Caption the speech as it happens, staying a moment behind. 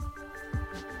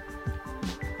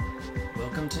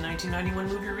welcome to 1991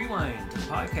 Movie Rewind, the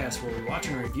podcast where we watch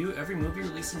and review every movie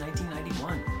released in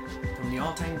 1991, from the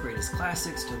all-time greatest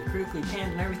classics to the critically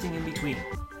panned and everything in between.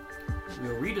 We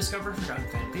will rediscover forgotten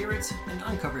fan favorites and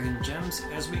uncover hidden gems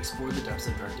as we explore the depths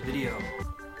of direct-to-video.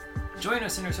 Join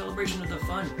us in our celebration of the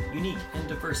fun, unique, and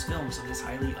diverse films of this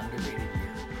highly underrated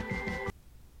year.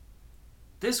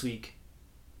 This week,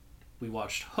 we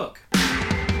watched Hook.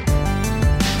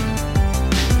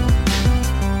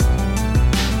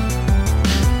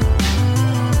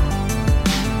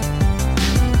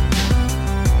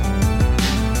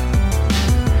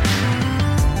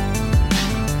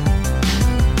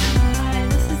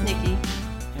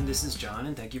 This is John,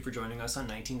 and thank you for joining us on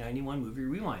 1991 Movie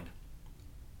Rewind.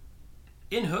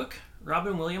 In Hook,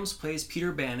 Robin Williams plays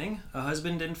Peter Banning, a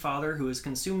husband and father who is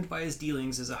consumed by his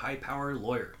dealings as a high-power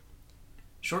lawyer.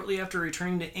 Shortly after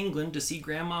returning to England to see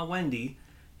Grandma Wendy,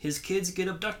 his kids get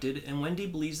abducted, and Wendy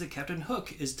believes that Captain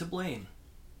Hook is to blame.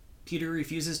 Peter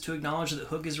refuses to acknowledge that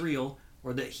Hook is real,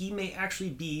 or that he may actually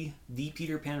be the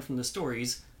Peter Pan from the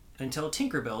stories, until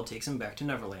Tinkerbell takes him back to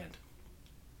Neverland.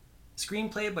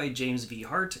 Screenplay by James V.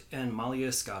 Hart and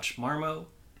Malia Scotch-Marmo,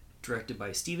 directed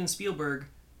by Steven Spielberg,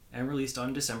 and released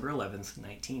on December 11th,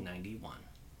 1991.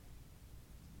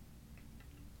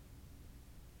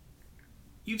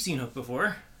 You've seen Hook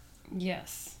before.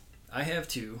 Yes. I have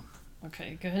too.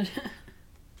 Okay, good.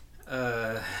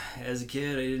 As a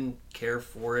kid, I didn't care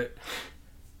for it.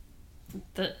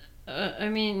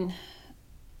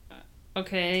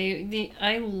 Okay,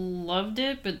 I loved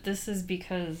it, but this is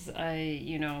because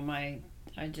I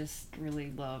just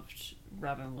really loved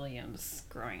Robin Williams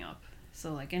growing up.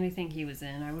 So, like, anything he was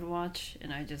in, I would watch,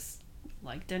 and I just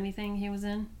liked anything he was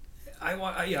in. I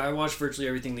watched virtually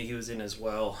everything that he was in as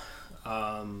well.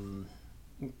 I knew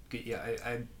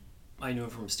him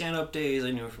from stand-up days,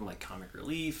 I knew him from, like, Comic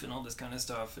Relief and all this kind of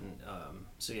stuff, and,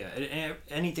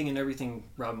 anything and everything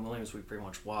Robin Williams we pretty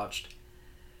much watched.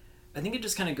 I think it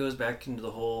just kind of goes back into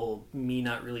the whole me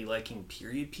not really liking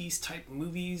period piece type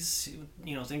movies,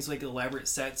 things like elaborate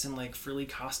sets and like frilly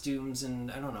costumes,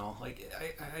 and I don't know, like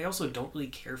I also don't really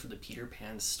care for the Peter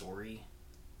Pan story,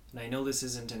 and I know this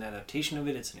isn't an adaptation of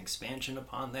it, it's an expansion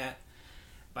upon that,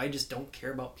 but I just don't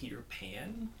care about Peter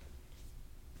Pan,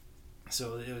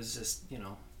 so it was just,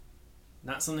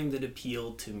 not something that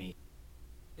appealed to me.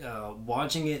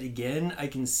 Watching it again, I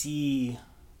can see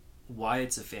why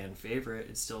it's a fan favorite.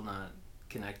 It's still not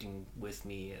connecting with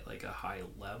me at like a high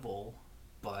level,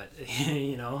 but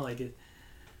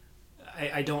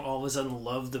I don't all of a sudden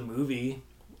love the movie,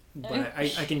 but I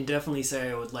can definitely say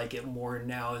I would like it more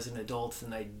now as an adult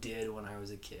than I did when I was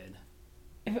a kid.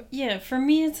 Yeah, for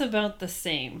me it's about the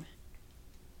same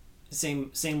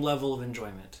level of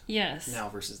enjoyment. Yes. Now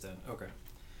versus then. Okay.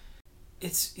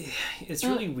 It's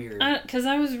really weird because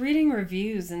I was reading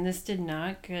reviews and this did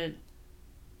not get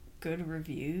good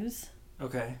reviews.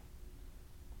 Okay.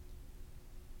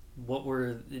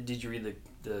 Did you read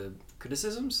the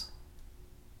criticisms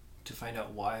to find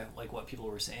out why, like what people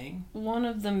were saying? One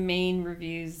of the main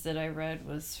reviews that I read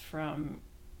was from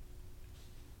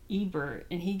Ebert,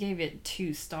 and he gave it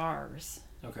 2 stars.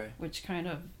 Okay. Which kind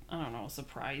of, I don't know,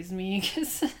 surprised me,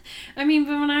 because, but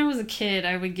when I was a kid,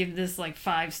 I would give this like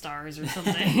 5 stars or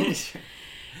something.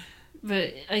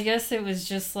 But I guess it was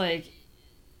just like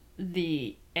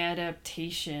the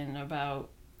adaptation about,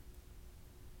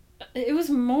 it was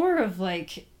more of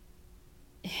like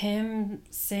him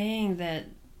saying that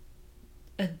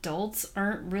adults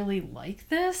aren't really like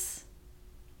this,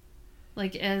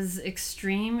 like as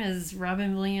extreme as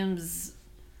Robin Williams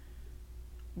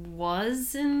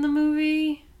was in the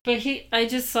movie. But I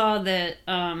just saw that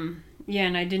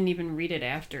and I didn't even read it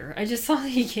after. I just saw that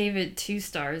he gave it 2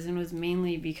 stars, and was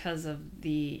mainly because of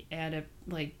the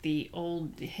the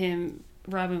old him,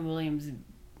 Robin Williams,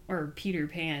 or Peter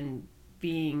Pan,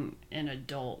 being an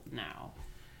adult now.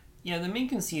 Yeah, the main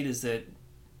conceit is that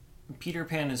Peter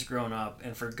Pan has grown up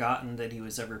and forgotten that he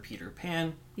was ever Peter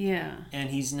Pan. Yeah. And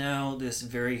he's now this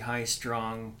very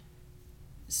high-strung,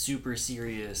 super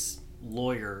serious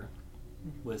lawyer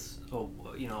with a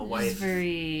wife. He's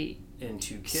very and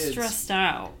 2 kids. Stressed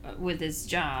out with his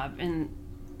job and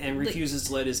refuses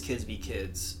to let his kids be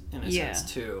kids in a sense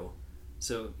too.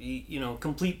 So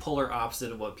complete polar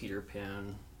opposite of what Peter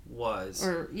Pan was.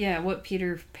 Or what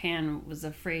Peter Pan was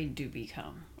afraid to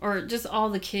become. Or just all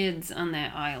the kids on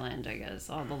that island, I guess,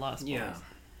 all the lost boys. Yeah.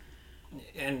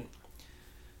 And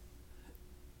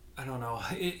I don't know.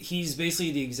 He's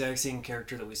basically the exact same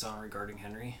character that we saw in Regarding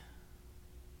Henry.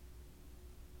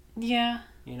 Yeah.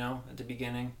 At the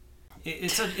beginning.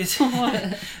 It's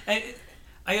What?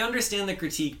 I understand the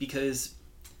critique, because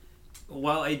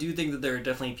while I do think that there are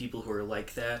definitely people who are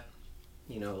like that,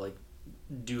 like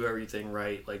do everything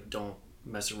right, like don't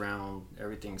mess around,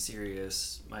 everything's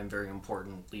serious, I'm very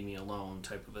important, leave me alone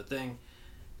type of a thing.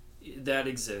 That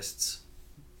exists.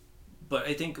 But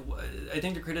I think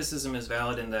the criticism is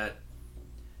valid in that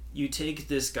you take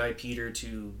this guy Peter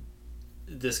to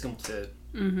this complete,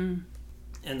 Mm-hmm.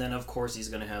 and then of course he's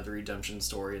going to have the redemption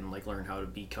story and like learn how to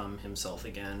become himself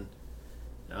again.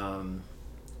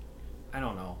 I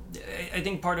don't know. I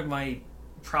think part of my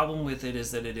problem with it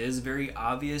is that it is very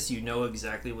obvious. You know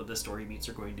exactly what the story beats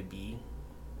are going to be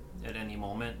at any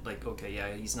moment. Like, okay,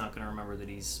 yeah, he's not going to remember that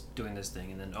he's doing this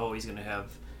thing, and then he's going to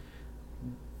have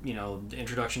the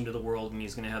introduction to the world, and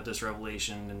he's going to have this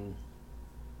revelation and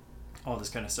all this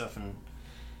kind of stuff, and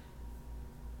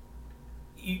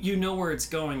you know where it's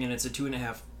going, and it's a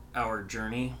 2.5 hour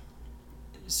journey.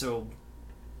 So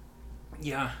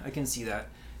yeah, I can see that.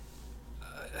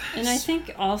 And I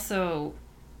think also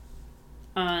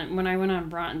when I went on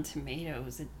Rotten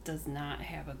Tomatoes, it does not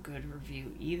have a good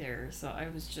review either, so I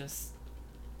was just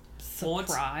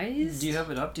surprised. Do you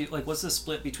have it up? What's the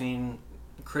split between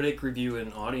critic review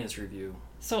and audience review?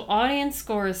 So audience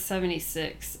score is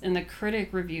 76 and the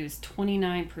critic review is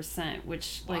 29%,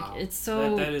 which Wow. it's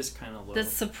so that is kind of low. That's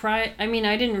surprise. I mean,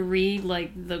 I didn't read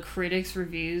the critics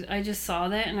reviews. I just saw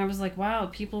that and I was like, wow,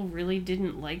 people really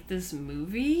didn't like this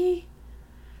movie.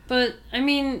 But I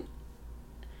mean,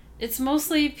 it's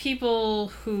mostly people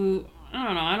who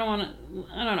I don't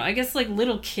know. I guess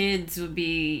little kids would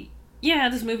be, yeah,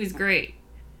 this movie's great.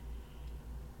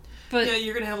 But yeah,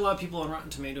 you're gonna have a lot of people on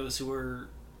Rotten Tomatoes who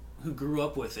grew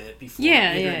up with it before the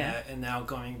internet and now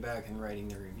going back and writing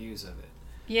their reviews of it.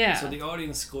 Yeah. So the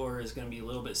audience score is going to be a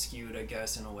little bit skewed, I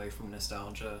guess, in a way from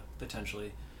nostalgia,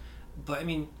 potentially. But, I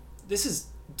mean, this is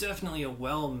definitely a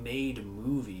well-made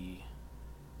movie.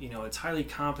 It's highly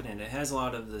competent. It has a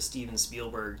lot of the Steven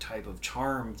Spielberg type of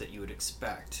charm that you would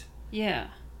expect. Yeah.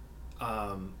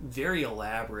 Very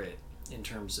elaborate in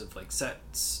terms of,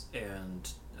 sets and...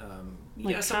 some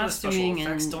of the special costuming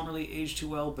effects and... don't really age too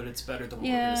well, but it's better than what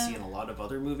we're going to see in a lot of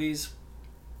other movies.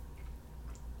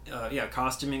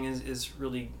 Costuming is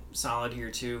really solid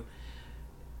here too.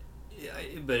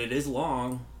 But it is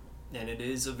long, and it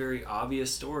is a very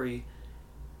obvious story.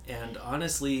 And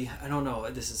honestly, I don't know,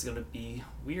 this is going to be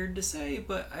weird to say,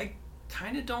 but I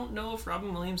kind of don't know if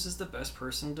Robin Williams is the best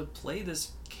person to play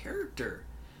this character.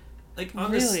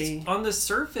 On the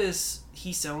surface,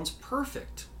 he sounds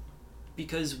perfect.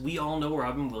 Because we all know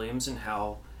Robin Williams and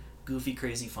how goofy,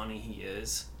 crazy, funny he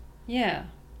is. Yeah.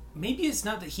 Maybe it's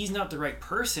not that he's not the right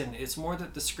person. It's more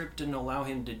that the script didn't allow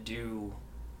him to do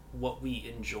what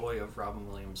we enjoy of Robin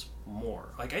Williams more.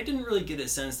 I didn't really get a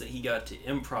sense that he got to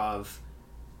improv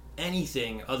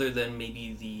anything other than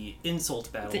maybe the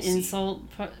insult battle scene. Insult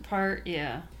part,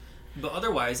 yeah. But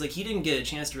otherwise, he didn't get a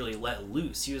chance to really let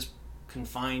loose. He was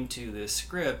confined to this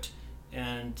script,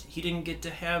 and he didn't get to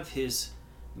have his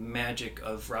magic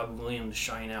of Robin Williams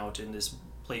shine out in this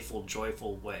playful,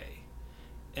 joyful way.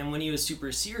 And when he was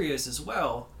super serious as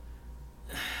well,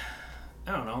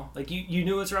 I don't know, you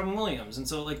knew it's Robin Williams, and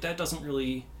so that doesn't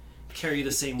really carry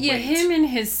the same weight. Yeah, him in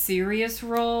his serious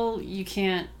role, you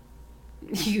can't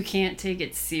take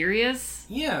it serious.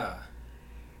 Yeah.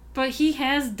 But he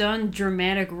has done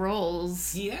dramatic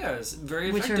roles. He has, very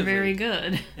effectively. Which are very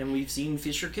good. And we've seen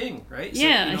Fisher King, right?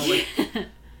 Yeah. So,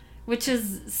 which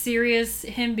is serious,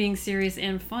 him being serious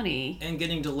and funny. And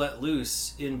getting to let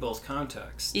loose in both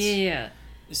contexts. Yeah.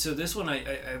 So this one,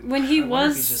 when he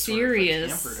was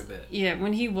serious, sort of, hampered a bit. Yeah,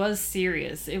 when he was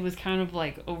serious, it was kind of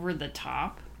over the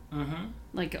top.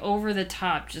 Mm-hmm. Over the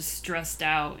top, just stressed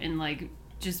out and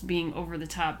just being over the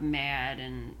top mad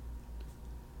and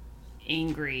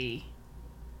angry.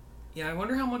 Yeah, I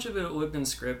wonder how much of it would have been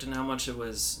script and how much it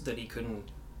was that he couldn't...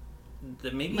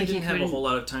 That maybe he didn't have a whole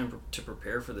lot of time to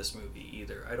prepare for this movie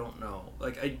either. I don't know.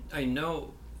 I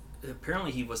know...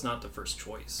 Apparently he was not the first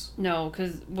choice. No,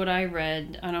 because what I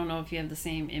read, I don't know if you have the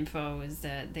same info, is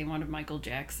that they wanted Michael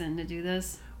Jackson to do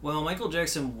this. Well, Michael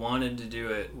Jackson wanted to do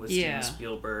it with Steven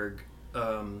Spielberg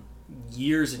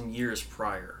years and years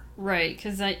prior. Right,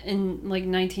 because in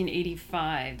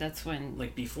 1985, that's when...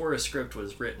 before a script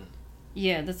was written.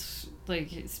 Yeah, that's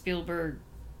Spielberg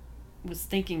was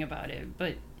thinking about it,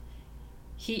 but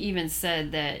he even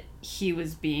said that he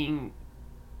was being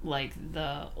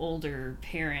the older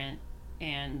parent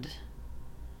and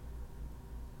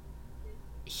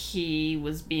he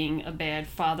was being a bad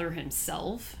father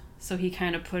himself, so he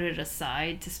kind of put it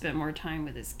aside to spend more time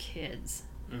with his kids.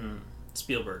 Mm-hmm.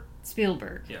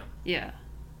 Spielberg. Yeah.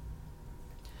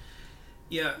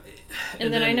 Yeah.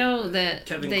 And then I know that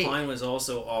Kevin Kline was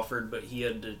also offered, but he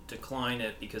had to decline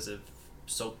it because of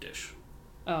Soap Dish.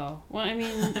 Oh, well, I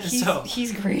mean, So,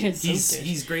 he's great at Soap Dish.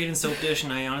 He's great in Soap Dish,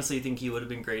 and I honestly think he would have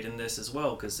been great in this as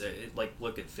well, because, like,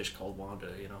 look at Fish Called Wanda,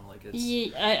 you know, like, it's...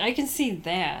 Yeah, I can see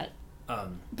that.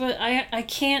 But I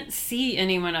can't see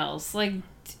anyone else. Like,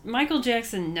 Michael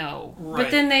Jackson, no. Right.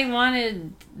 But then they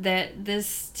wanted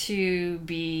this to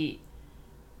be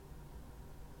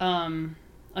a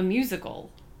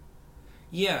musical.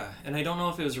 Yeah, and I don't know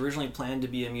if it was originally planned to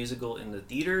be a musical in the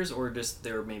theaters, or just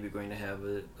they were maybe going to have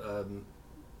a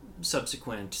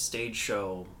subsequent stage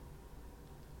show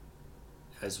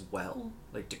as well,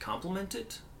 like to complement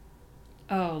it.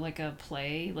 Oh, like a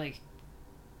play, like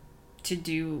to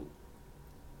do.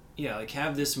 Yeah, like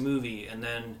have this movie and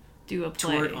then do a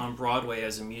play. Tour it on Broadway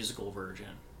as a musical version.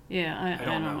 Yeah, I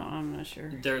don't know. I'm not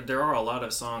sure. There are a lot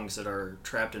of songs that are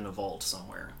trapped in a vault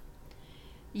somewhere.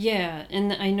 Yeah,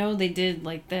 and I know they did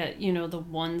like that. You know, the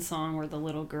one song where the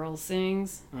little girl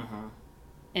sings. Mm-hmm.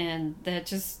 And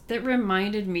that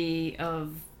reminded me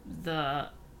of the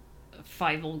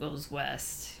Fievel Goes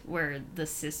West, where the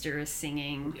sister is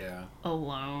singing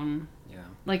alone. Yeah.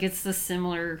 Like, it's the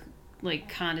similar, like,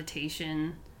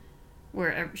 connotation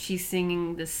where she's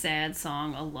singing the sad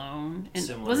song alone. And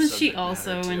similar wasn't she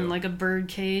also in, too. like, a bird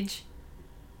cage?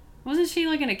 Wasn't she,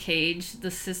 like, in a cage, the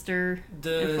sister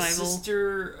The in Fievel?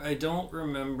 sister, I don't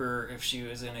remember if she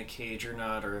was in a cage or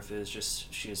not, or if it was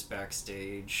just she was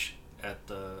backstage at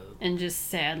the... And just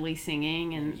sadly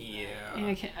singing, and...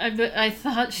 Yeah. I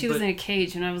thought she was in a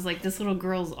cage, and I was like, this little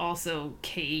girl's also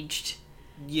caged.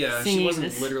 Yeah, she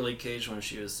wasn't literally caged when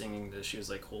she was singing this. She was,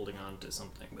 like, holding on to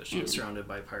something, but she was surrounded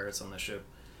by pirates on the ship.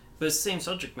 But it's the same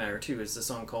subject matter, too. It's the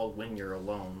song called When You're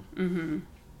Alone.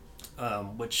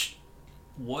 Mm-hmm. Which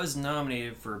was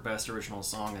nominated for Best Original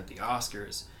Song at the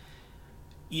Oscars,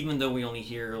 even though we only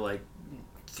hear, like,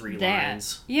 3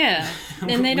 lines. Yeah.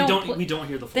 And we don't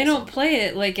hear the full They don't song. play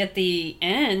it, like, at the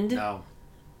end. No.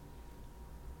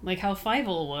 Like how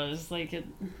Fievel was, like,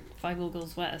 Fievel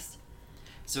Goes West.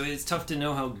 So it's tough to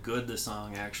know how good the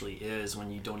song actually is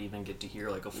when you don't even get to hear,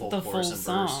 like, a full chorus and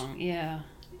song, verse. yeah.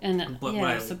 And, but what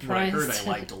I heard I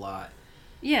liked a lot.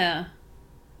 Yeah.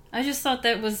 I just thought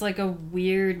that was, like, a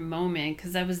weird moment,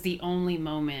 because that was the only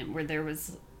moment where there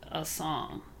was a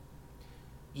song.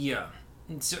 Yeah.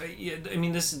 So, yeah, I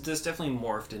mean, this definitely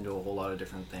morphed into a whole lot of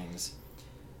different things.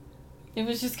 It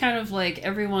was just kind of like,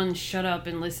 everyone shut up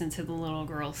and listen to the little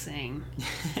girl sing.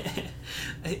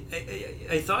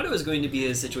 I thought it was going to be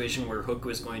a situation where Hook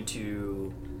was going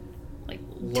to, like,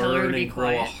 learn and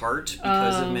grow a heart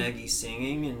because of Maggie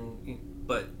singing,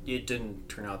 but it didn't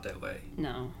turn out that way.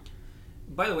 No.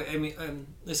 By the way, I mean,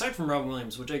 aside from Robin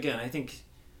Williams, which again I think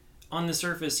on the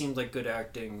surface seemed like good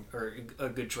acting or a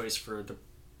good choice for the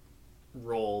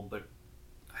role, but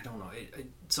I don't know,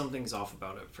 something's off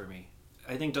about it for me.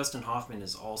 I think Dustin Hoffman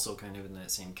is also kind of in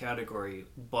that same category,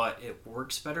 but it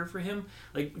works better for him.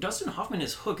 Like, Dustin Hoffman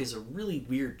as Hook is a really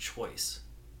weird choice.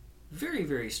 Very,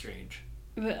 very strange.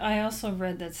 But I also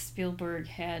read that Spielberg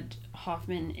had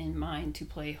Hoffman in mind to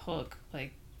play Hook,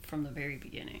 like, from the very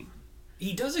beginning.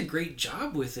 He does a great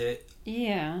job with it.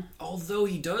 Yeah. Although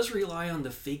he does rely on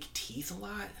the fake teeth a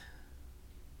lot.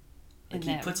 Like,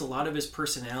 he puts a lot of his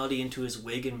personality into his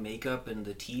wig and makeup and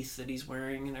the teeth that he's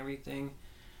wearing and everything.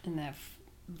 And that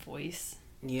voice.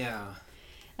 Yeah.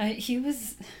 He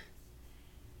was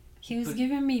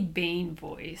giving me Bane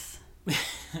voice.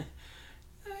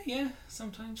 Yeah,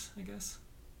 sometimes, I guess.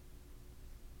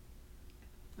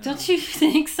 Don't you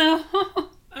think so?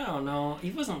 I don't know. He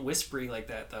wasn't whispery like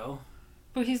that, though.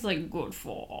 But he's like, good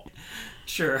for.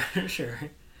 Sure.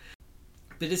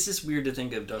 But it's just weird to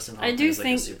think of Dustin Hoffman as like a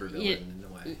supervillain in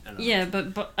a way. Yeah,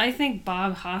 but I think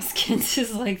Bob Hoskins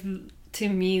is like, to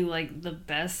me, like the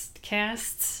best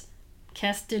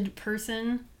casted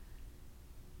person.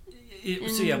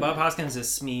 So yeah, Bob Hoskins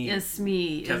is Smee. Yes,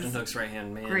 Smee. Captain Hook's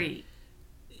right-hand man. Great.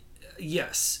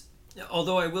 Yes.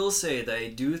 Although I will say that I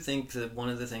do think that one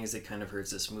of the things that kind of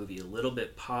hurts this movie a little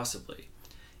bit, possibly,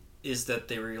 is that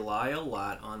they rely a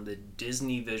lot on the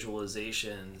Disney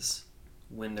visualizations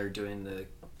when they're doing the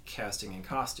casting and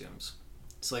costumes.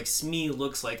 So, like, Smee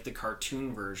looks like the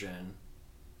cartoon version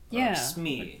of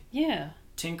Smee. Yeah.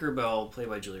 Tinkerbell, played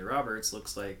by Julia Roberts,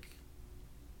 looks like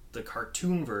the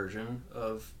cartoon version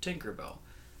of Tinkerbell.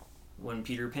 When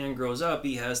Peter Pan grows up,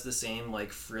 he has the same,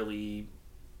 like, frilly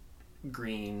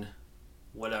green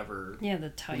whatever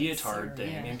the tights leotard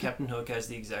thing, and Captain Hook has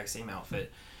the exact same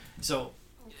outfit. So,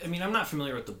 I mean, I'm not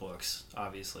familiar with the books,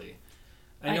 obviously.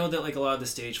 I know that, like, a lot of the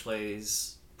stage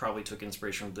plays probably took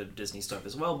inspiration from the Disney stuff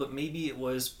as well, but maybe it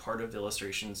was part of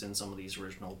illustrations in some of these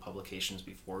original publications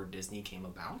before Disney came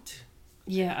about.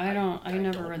 Yeah, I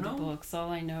never read the books.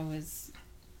 All I know is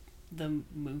the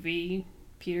movie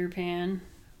Peter Pan,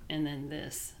 and then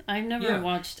this. I've never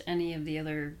watched any of the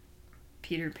other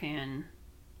Peter Pan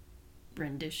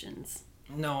renditions.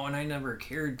 No, and I never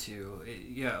cared to.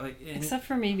 Except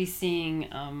for maybe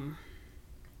seeing, I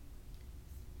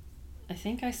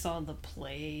think I saw the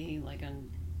play, like, on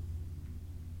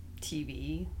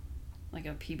TV, like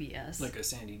a PBS. Like a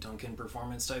Sandy Duncan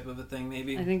performance type of a thing,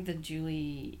 maybe? I think the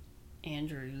Julie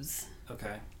Andrews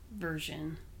okay.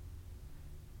 version.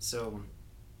 So,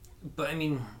 but I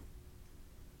mean,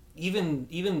 even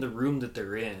the room that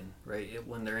they're in, right?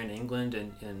 When they're in England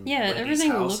and yeah, Wendy's everything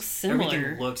house, looks similar.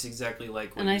 Everything looks exactly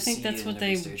like what and you I think see that's in what every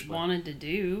they stage play. wanted to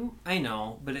do. I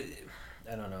know, but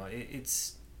I don't know.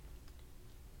 It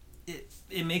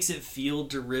makes it feel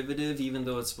derivative, even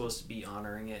though it's supposed to be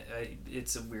honoring it.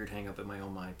 It's a weird hang up in my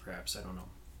own mind, perhaps. I don't know.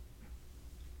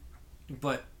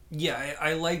 But yeah,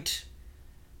 I liked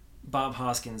Bob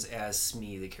Hoskins as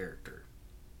Smee, the character.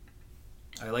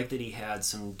 I liked that he had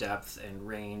some depth and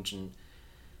range, and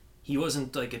he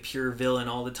wasn't like a pure villain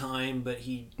all the time, but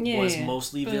he was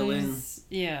mostly villain.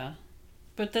 Yeah.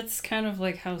 But that's kind of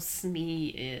like how Smee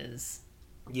is.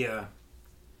 Yeah.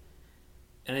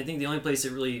 And I think the only place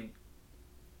it really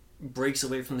breaks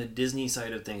away from the Disney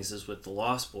side of things is with the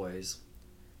Lost Boys.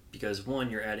 Because one,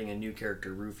 you're adding a new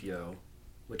character, Rufio,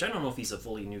 which I don't know if he's a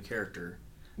fully new character.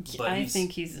 But I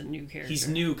think he's a new character. He's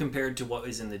new compared to what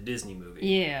was in the Disney movie.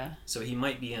 Yeah. So he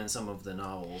might be in some of the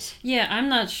novels. Yeah, I'm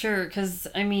not sure, because,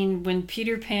 I mean, when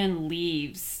Peter Pan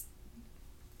leaves,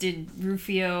 did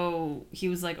Rufio, he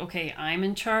was like, okay, I'm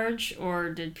in charge?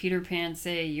 Or did Peter Pan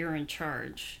say, you're in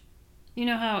charge? You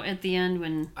know how at the end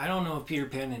when... I don't know if Peter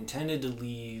Pan intended to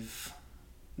leave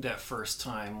that first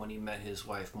time when he met his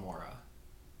wife, Mora.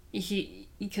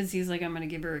 Because he's like, I'm gonna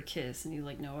give her a kiss, and he's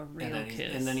like, no, a real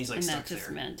kiss. And then he's like, and stuck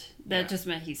that just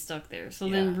meant he's stuck there. So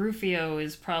then Rufio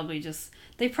is probably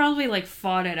they probably like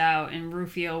fought it out, and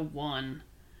Rufio won.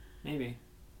 Maybe,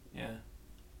 yeah.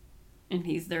 And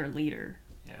he's their leader.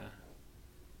 Yeah.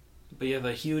 But you have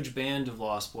a huge band of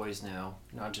Lost Boys now,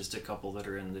 not just a couple that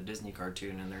are in the Disney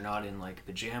cartoon, and they're not in like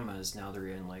pajamas. Now they're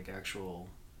in like actual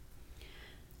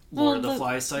Lord of the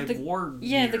Flies type war gear.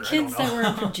 Yeah, the kids that were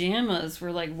in pajamas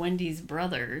were like Wendy's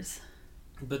brothers.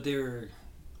 But they were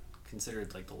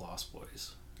considered like the Lost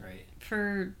Boys, right?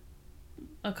 For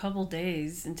a couple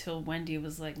days until Wendy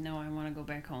was like, no, I want to go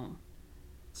back home.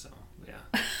 So, yeah.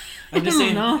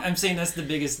 I'm saying that's the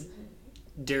biggest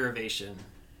derivation,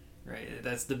 right?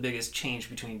 That's the biggest change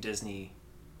between Disney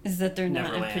is that they're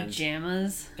Neverland. Not in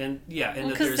pajamas. And that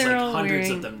there's like hundreds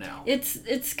of them now.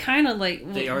 It's kind of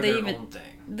like they are their own thing.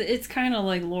 It's kind of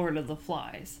like Lord of the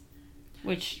Flies,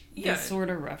 which is sort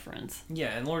of reference.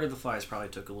 Yeah, and Lord of the Flies probably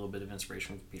took a little bit of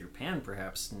inspiration from Peter Pan,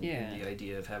 perhaps, in the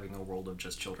idea of having a world of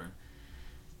just children.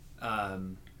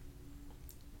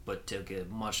 But took a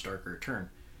much darker turn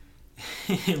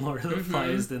in Lord of the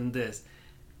Flies than this.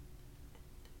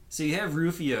 So you have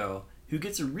Rufio, who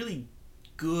gets a really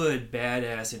good,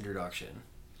 badass introduction.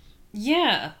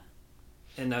 Yeah.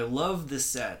 And I love the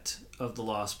set of the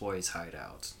Lost Boys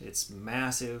hideout. It's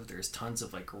massive. There's tons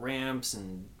of like ramps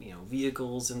and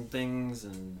vehicles and things.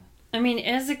 And I mean,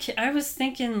 as a kid, I was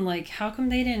thinking like, how come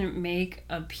they didn't make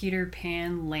a Peter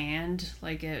Pan land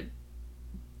like at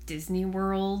Disney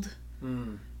World?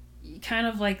 Kind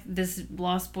of like this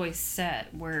Lost Boys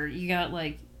set where you got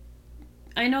like,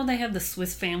 I know they have the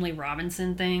Swiss Family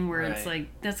Robinson thing where it's like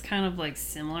that's kind of like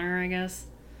similar, I guess.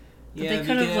 But they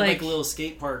could have like a little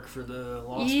skate park for the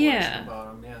Lost Boys at the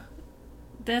bottom. Yeah,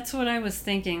 that's what I was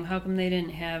thinking. How come they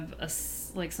didn't have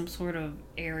some sort of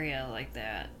area like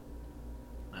that?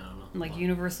 I don't know. Like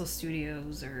Universal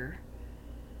Studios or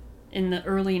in the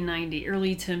early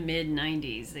to mid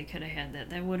 90s, they could have had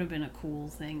that. That would have been a cool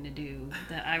thing to do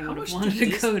that I would have wanted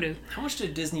to go to. How much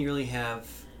did Disney really have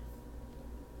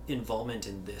involvement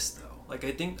in this though? Like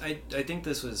I think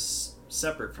this was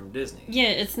separate from Disney. Yeah,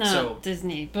 it's not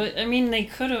Disney, but I mean they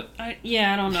could have. I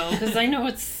don't know because I know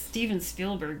it's Steven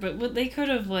Spielberg, but they could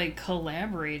have like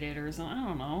collaborated or something. I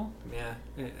don't know. Yeah,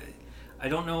 I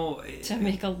don't know to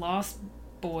make a Lost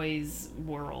Boys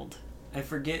world. I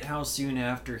forget how soon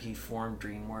after he formed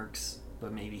DreamWorks,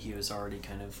 but maybe he was already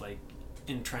kind of like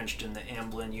entrenched in the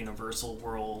Amblin Universal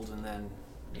world, and then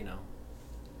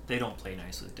they don't play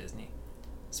nice with Disney,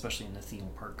 especially in the theme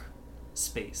park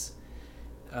space.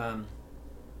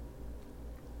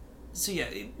 So yeah,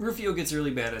 Rufio gets a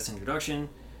really badass introduction,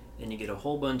 and you get a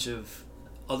whole bunch of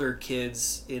other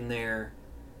kids in there,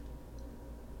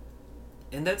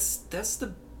 and that's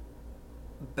the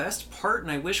best part.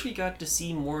 And I wish we got to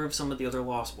see more of some of the other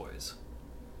Lost Boys.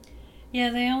 Yeah,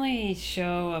 they only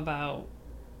show about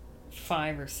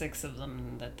 5 or 6 of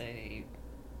them that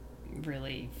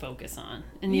really focus on.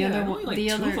 And the yeah, other only one, like the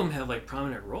two other of them have like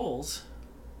prominent roles.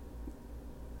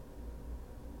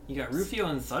 You got Rufio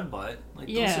and Thudbutt. Like,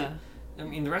 yeah. I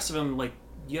mean, the rest of them, like,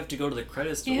 you have to go to the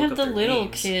credits to You look have up the their little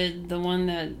names. kid, the one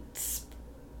that's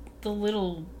the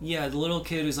little Yeah, the little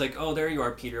kid who's like, "Oh, there you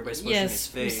are, Peter," by smushing his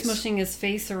face. smushing his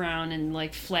face around and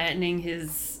like flattening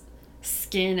his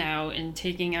skin out and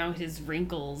taking out his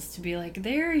wrinkles to be like,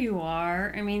 there you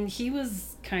are. I mean, he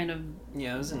was kind of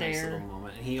Yeah, it was a nice there. little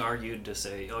moment. And he argued to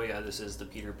say, "Oh yeah, this is the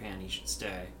Peter Pan. He should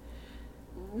stay."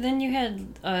 Then you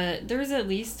had there's at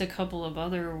least a couple of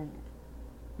other,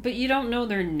 but you don't know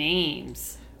their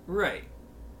names. Right.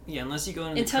 Yeah, unless you go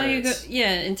into Until the you go,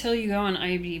 credits. until you go on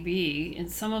IMDb,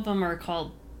 and some of them are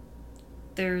called.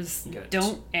 There's You got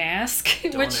Don't Ask,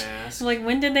 Don't which Ask. like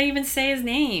when did they even say his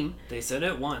name? They said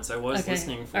it once. I was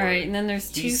listening for All right, it. and then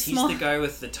there's two He's small. the guy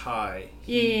with the tie.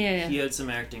 Yeah. He had some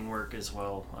acting work as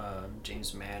well.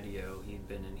 James Madio. He'd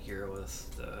been in here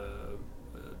with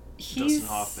Dustin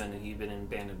Hoffman, and he'd been in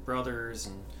Band of Brothers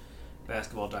and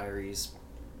Basketball Diaries.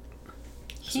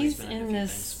 So He's been in a few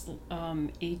this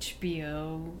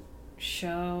HBO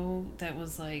show that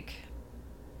was like.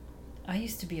 I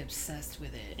used to be obsessed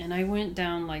with it, and I went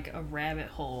down like a rabbit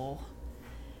hole.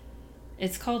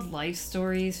 It's called Life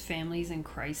Stories, Families in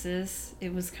Crisis.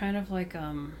 It was kind of like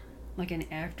an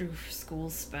after school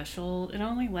special. It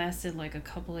only lasted like a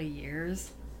couple of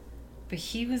years, but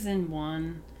he was in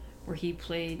one where he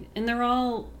played, and they're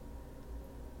all.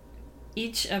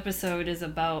 Each episode is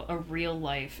about a real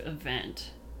life event.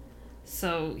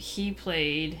 So he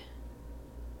played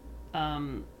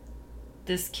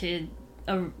this kid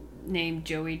named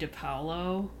Joey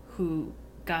DiPaolo who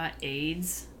got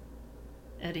AIDS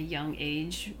at a young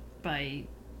age by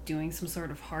doing some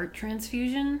sort of heart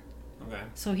transfusion. Okay.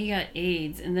 So he got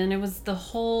AIDS, and then it was the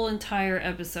whole entire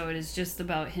episode is just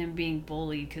about him being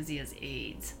bullied because he has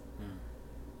AIDS.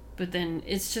 But then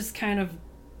it's just kind of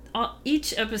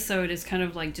each episode is kind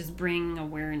of like just bringing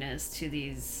awareness to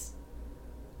these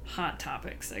hot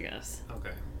topics, I guess.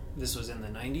 Okay. This was in the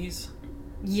 90s?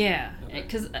 Yeah, Okay.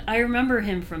 because I remember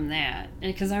him from that,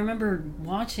 and because I remember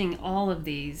watching all of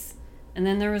these, and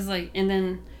then there was and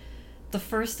then the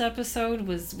first episode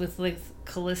was with like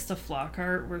Callista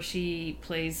Flockhart, where she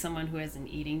plays someone who has an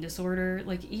eating disorder.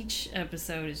 Like each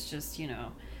episode is just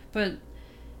but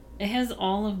it has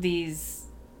all of these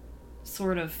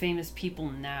sort of famous people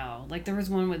now. Like there was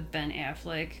one with Ben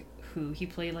Affleck, who he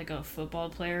played like a football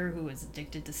player who was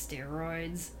addicted to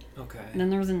steroids. Okay. And then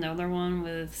there was another one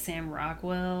with Sam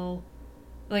Rockwell.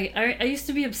 Like I used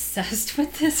to be obsessed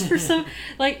with this for some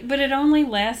but it only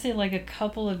lasted like a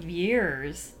couple of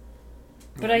years.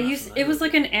 But it was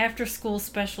like an after school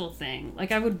special thing.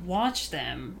 Like I would watch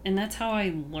them, and that's how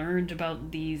I learned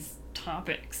about these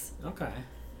topics. Okay.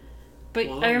 But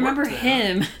Well, I it remember worked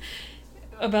him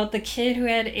about the kid who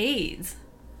had AIDS.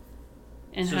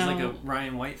 And so how it's like a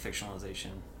Ryan White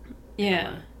fictionalization.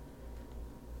 yeah.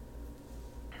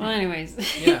 Well, anyways,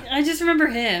 Yeah. I just remember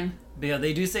him. But yeah,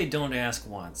 they do say don't ask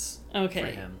once Okay. for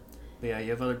him. But yeah,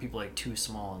 you have other people like Too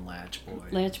Small and Latch Boy.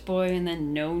 Latch Boy, and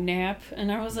then No Nap,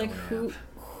 and I was No like, Nap.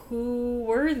 who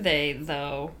were they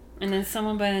though? And then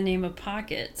someone by the name of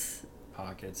Pockets,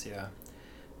 Pockets, yeah.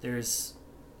 There's...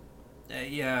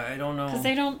 yeah, I don't know. because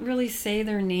they don't really say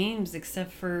their names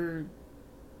except for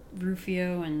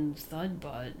Rufio and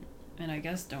Thudbutt, and I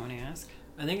guess Don't Ask.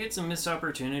 I think it's a missed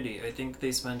opportunity. I think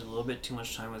they spend a little bit too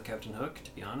much time with Captain Hook,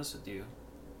 to be honest with you.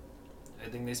 I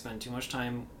think they spend too much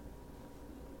time...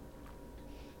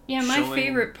 Yeah, my showing-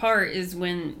 favorite part is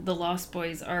when the Lost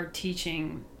Boys are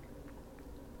teaching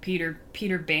Peter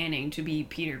Banning to be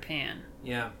Peter Pan.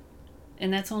 Yeah.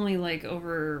 And that's only like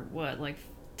over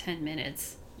 10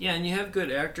 minutes. Yeah, and you have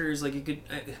good actors. Like you could...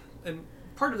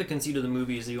 part of the conceit of the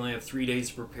movie is that you only have 3 days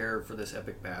to prepare for this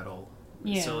epic battle.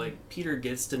 Yeah. So like Peter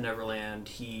gets to Neverland,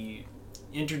 he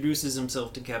introduces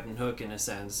himself to Captain Hook in a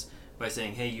sense by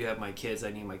saying, "Hey, you have my kids.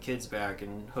 I need my kids back."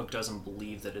 And Hook doesn't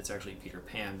believe that it's actually Peter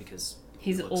Pan because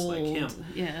He's he looks old. like him.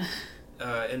 Yeah.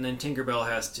 And then Tinkerbell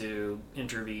has to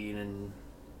intervene and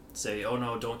say, "Oh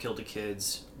no, don't kill the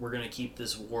kids. We're gonna keep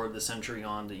this war of the century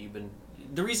on that you've been."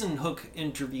 The reason Hook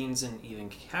intervenes and even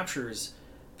captures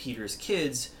Peter's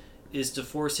kids is to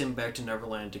force him back to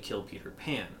Neverland to kill Peter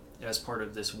Pan as part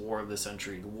of this war of the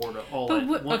century, the war to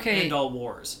end all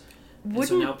wars. And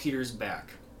so now Peter's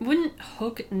back. Wouldn't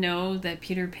Hook know that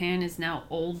Peter Pan is now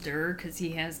older because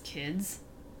he has kids?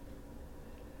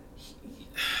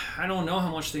 I don't know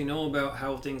how much they know about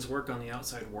how things work on the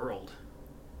outside world.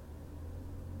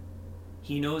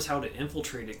 He knows how to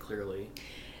infiltrate it clearly,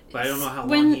 but I don't know how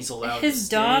long he's allowed to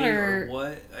stay or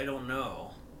what. I don't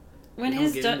know. when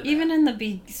even in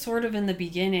the sort of in the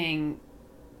beginning,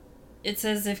 it's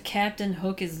as if Captain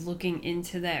Hook is looking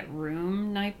into that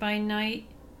room night by night,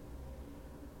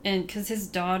 and because his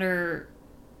daughter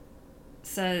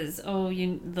says, "Oh,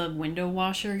 the window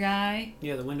washer guy."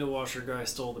 Yeah, the window washer guy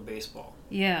stole the baseball.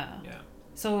 Yeah. Yeah.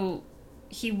 So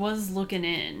he was looking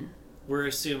in. We're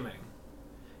assuming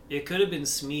it could have been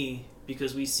Smee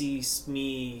because we see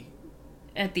Smee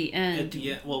at the end. At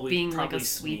the end, well, we being probably like a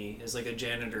Smee is like a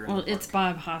janitor. Well, it's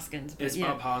Bob Hoskins. It's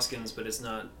Bob Hoskins, but it's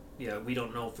not. Yeah, we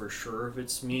don't know for sure if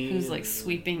it's Smee. Who's like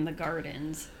sweeping the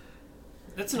gardens.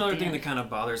 That's another thing that kind of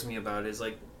bothers me about it is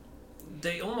like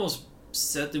they almost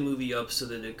set the movie up so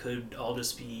that it could all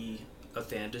just be a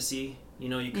fantasy. You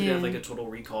know, you could have like a Total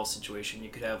Recall situation. You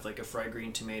could have like a Fried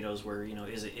Green Tomatoes where, you know,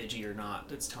 is it Idgie or not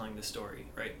that's telling the story,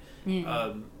 right?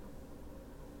 Yeah.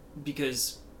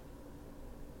 Because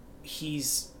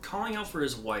he's calling out for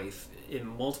his wife in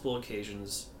multiple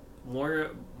occasions. Moira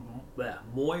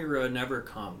never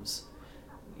comes,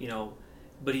 you know,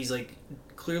 but he's like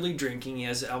clearly drinking. He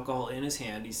has alcohol in his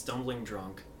hand. He's stumbling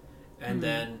drunk. And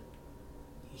then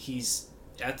he's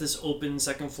at this open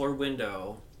second floor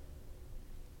window,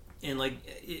 and like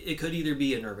it could either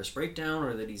be a nervous breakdown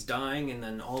or that he's dying, and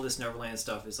then all this Neverland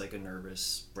stuff is like a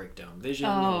nervous breakdown vision.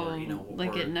 Or, you know,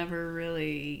 like it never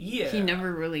really. Yeah. He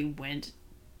never really went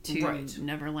to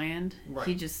Neverland. Right.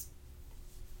 He just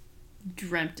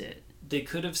dreamt it. They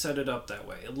could have set it up that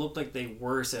way. It looked like they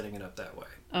were setting it up that way.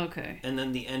 Okay. And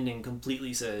then the ending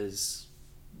completely says,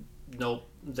 nope,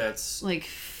 that's like.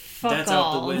 That's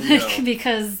all. Out the window.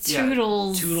 Because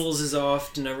Toodles is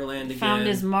off to Neverland again. Found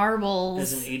his marbles.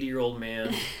 As an 80-year-old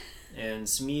man. And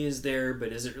Smee is there,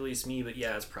 but is it really Smee? But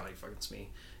yeah, it's probably fucking Smee.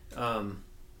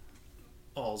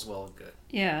 All's well and good.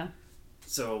 Yeah.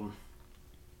 So,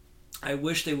 I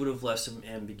wish they would have left some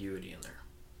ambiguity in there.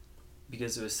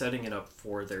 Because it was setting it up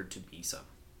for there to be some.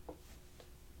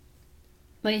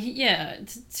 Like, yeah,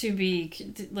 to be,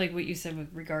 like what you said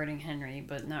regarding Henry,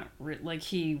 but not, like,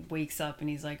 he wakes up and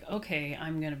he's like, okay,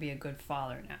 I'm going to be a good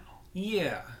father now.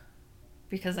 Yeah.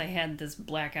 Because I had this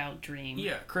blackout dream.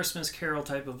 Yeah, Christmas Carol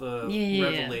type of a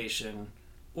revelation.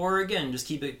 Or, again, just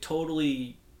keep it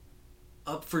totally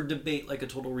up for debate like a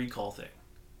Total Recall thing.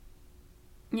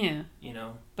 Yeah. You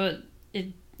know? But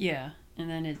and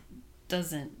then it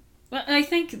doesn't. Well, I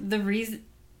think the reason,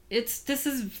 this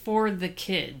is for the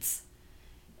kids.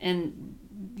 And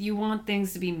you want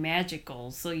things to be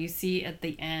magical. So you see at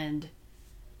the end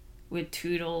with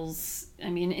Toodles,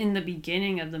 I mean, in the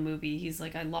beginning of the movie, he's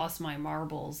like, I lost my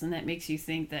marbles. And that makes you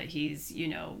think that he's, you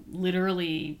know,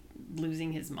 literally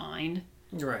losing his mind.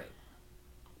 Right.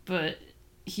 But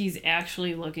he's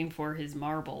actually looking for his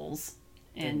marbles.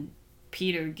 And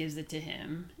Peter gives it to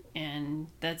him. And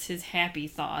that's his happy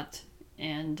thought.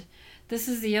 And this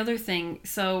is the other thing.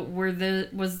 So,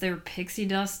 was there pixie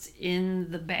dust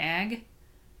in the bag?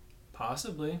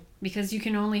 Possibly. Because you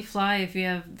can only fly if you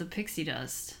have the pixie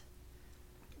dust.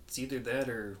 It's either that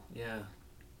or, yeah.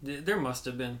 There must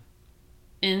have been.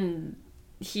 And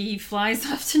he flies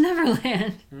off to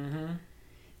Neverland. Mm-hmm.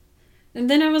 And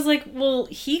then I was like, well,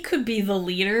 he could be the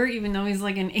leader, even though he's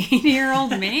like an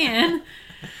 80-year-old man.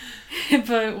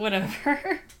 But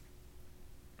whatever.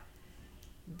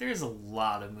 There's a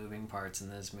lot of moving parts in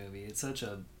this movie. It's such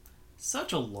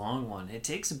a long one. It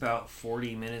takes about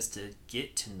 40 minutes to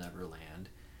get to Neverland.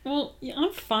 Well, yeah,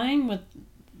 I'm fine with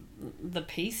the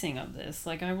pacing of this.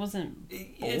 Like, I wasn't bored.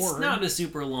 It's not a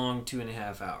super long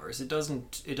 2.5 hours. It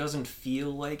doesn't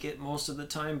feel like it most of the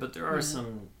time, but there are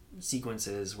some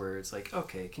sequences where it's like,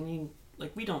 okay,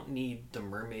 we don't need the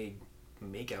mermaid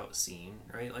makeout scene,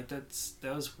 right? Like that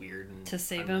was weird and to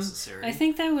save unnecessary. Him. I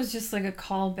think that was just like a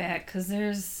callback because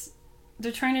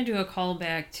they're trying to do a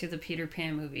callback to the Peter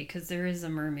Pan movie because there is a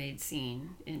mermaid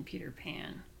scene in Peter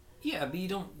Pan. Yeah, but you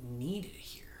don't need it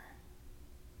here.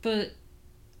 But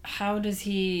how does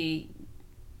he?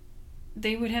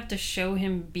 They would have to show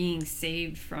him being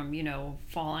saved from, you know,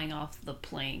 falling off the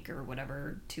plank or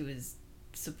whatever to his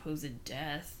supposed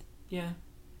death. Yeah.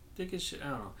 I don't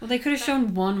know. Well, they could have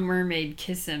shown one mermaid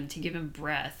kiss him to give him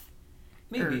breath.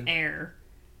 Maybe. Or air.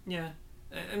 Yeah.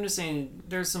 I'm just saying,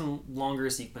 there's some longer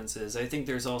sequences. I think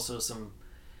there's also some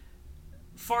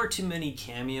far too many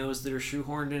cameos that are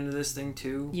shoehorned into this thing,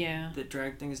 too. Yeah. That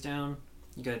drag things down.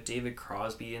 You got David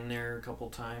Crosby in there a couple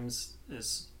times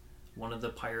as one of the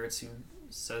pirates who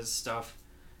says stuff.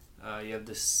 You have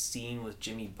this scene with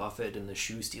Jimmy Buffett and the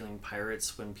shoe-stealing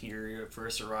pirates when Peter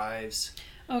first arrives.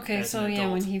 Okay, so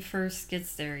yeah, when he first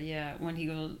gets there,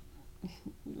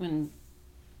 when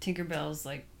Tinkerbell's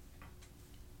like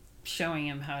showing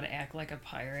him how to act like a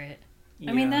pirate.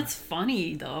 I mean, that's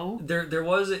funny though. There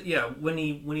was when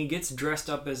he gets dressed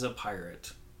up as a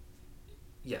pirate.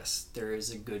 Yes, there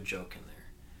is a good joke in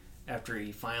there. After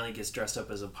he finally gets dressed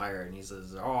up as a pirate and he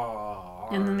says, "Oh,"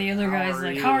 and then the other guy's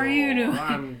like, "How are you doing?"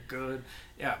 I'm good.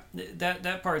 Yeah,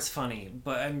 that part's funny,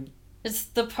 but it's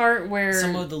the part where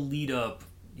some of the lead up,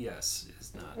 yes,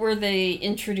 is not where they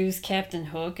introduce Captain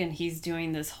Hook and he's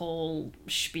doing this whole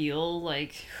spiel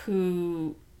like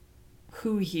who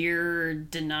here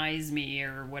denies me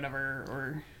or whatever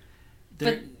or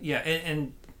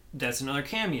and that's another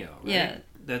cameo, right? Yeah.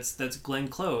 That's Glenn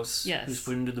Close, yes, who's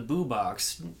put into the boo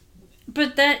box.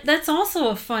 But that's also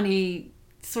a funny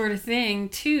sort of thing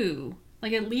too.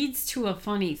 Like it leads to a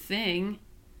funny thing.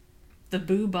 The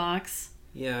boo box.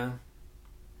 Yeah.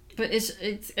 But it's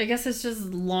I guess it's just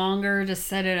longer to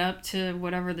set it up to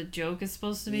whatever the joke is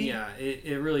supposed to be. Yeah,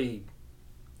 it really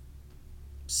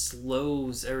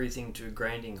slows everything to a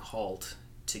grinding halt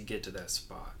to get to that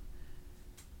spot.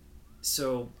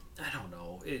 So, I don't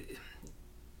know.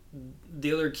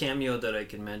 The other cameo that I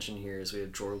can mention here is we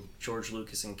have George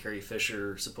Lucas and Carrie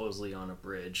Fisher supposedly on a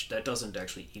bridge. That doesn't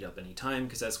actually eat up any time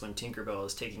because that's when Tinkerbell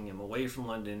is taking him away from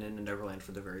London into Neverland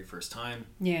for the very first time.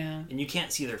 Yeah. And you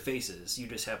can't see their faces. You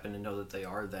just happen to know that they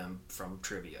are them from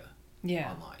trivia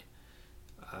online.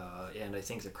 And I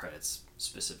think the credits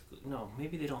specifically... No,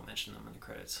 maybe they don't mention them in the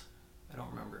credits. I don't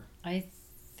remember. I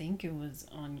think it was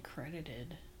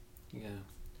uncredited. Yeah.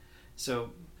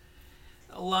 So...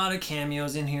 a lot of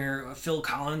cameos in here. Phil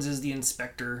Collins is the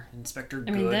Inspector Good.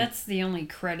 I mean, that's the only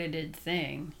credited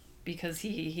thing because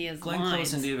he has Glenn lines.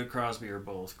 Close and David Crosby are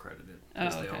both credited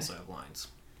because okay. they also have lines.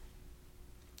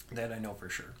 That I know for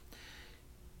sure.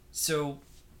 So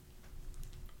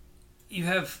you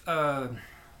have I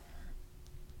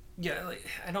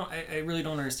really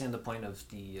don't understand the point of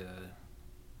the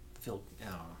Phil. I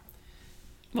don't know.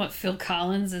 What, Phil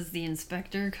Collins is the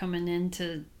inspector coming in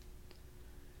to...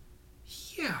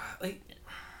 Yeah,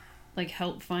 like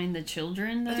help find the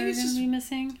children that are going to be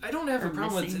missing. I don't have a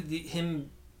problem with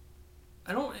him.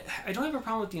 I don't have a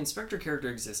problem with the inspector character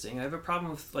existing. I have a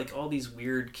problem with like all these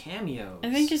weird cameos.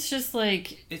 I think it's just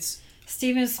like it's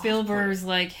Steven Spielberg's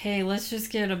like, hey, let's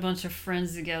just get a bunch of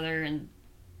friends together and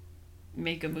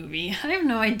make a movie. I have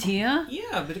no idea.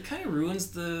 Yeah, but it kind of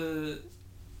ruins the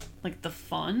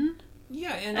fun.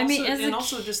 Yeah, and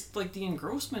also just like the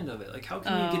engrossment of it. Like, how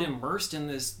can you get immersed in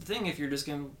this thing if you're just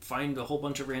gonna find a whole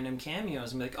bunch of random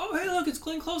cameos and be like, oh, hey, look, it's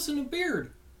Glenn Close in a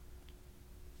beard.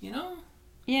 You know?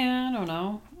 Yeah, I don't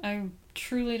know. I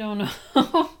truly don't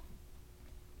know.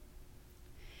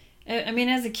 I mean,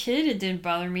 as a kid, it didn't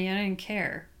bother me. I didn't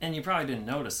care. And you probably didn't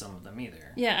notice some of them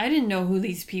either. Yeah, I didn't know who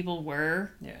these people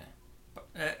were. Yeah. But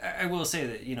I will say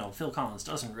that, Phil Collins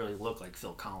doesn't really look like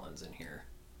Phil Collins in here.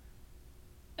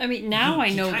 I mean, now I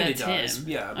know that's does. him.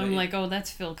 Yeah, I'm like, oh,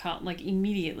 that's Phil Collins, like,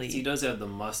 immediately. He does have the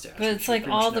mustache. But it's like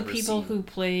all the people who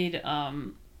played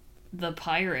the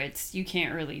pirates, you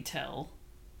can't really tell.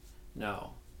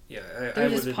 No. Yeah, They're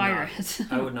just pirates.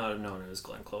 I would not have known it was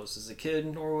Glenn Close as a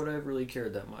kid, nor would I have really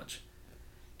cared that much.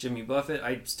 Jimmy Buffett,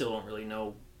 I still don't really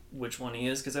know which one he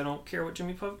is, because I don't care what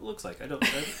Jimmy Buffett looks like. I don't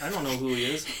know who he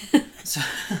is. So,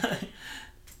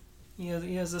 he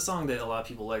has a song that a lot of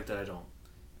people like that I don't.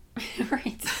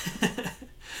 Right.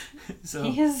 So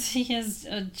he has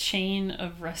a chain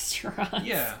of restaurants.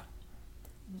 Yeah.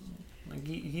 Like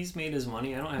he's made his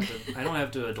money. I don't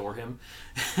have to adore him.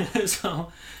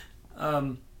 So I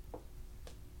don't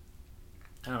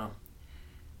know.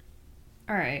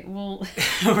 All right. Well,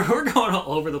 we're going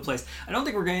all over the place. I don't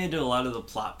think we're going to do a lot of the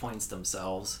plot points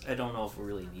themselves. I don't know if we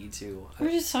really need to.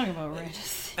 We're just talking about random.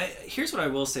 Here's what I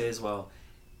will say as well.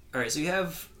 All right, so you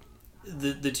have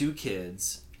the two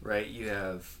kids. Right, you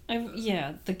have...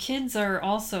 the kids are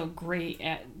also great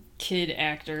kid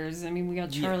actors. I mean, we got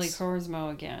Charlie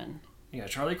Korsmo again. Yeah,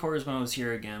 Charlie Korsmo is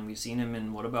here again. We've seen him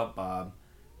in What About Bob?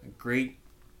 A great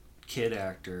kid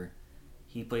actor.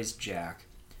 He plays Jack,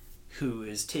 who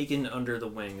is taken under the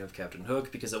wing of Captain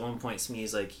Hook, because at one point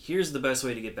Smee's like, here's the best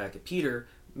way to get back at Peter.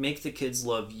 Make the kids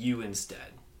love you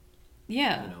instead.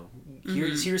 Yeah.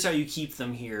 Here's how you keep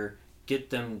them here.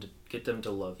 Get them to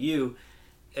love you.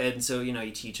 And so,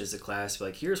 he teaches the class,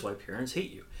 like, here's why parents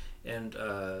hate you. And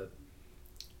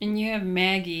you have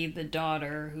Maggie, the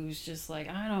daughter, who's just like,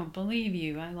 I don't believe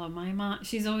you. I love my mom.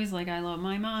 She's always like, I love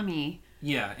my mommy.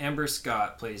 Yeah, Amber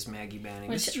Scott plays Maggie Banning.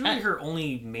 This is really her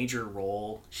only major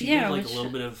role. She did, a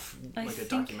little bit of, a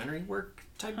documentary work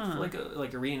type, like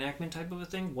a reenactment type of a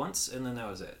thing once, and then that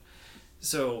was it.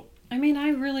 So... I mean,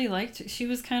 I really liked her. She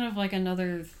was kind of like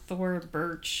another Thora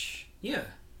Birch. Yeah.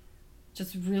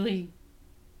 Just really...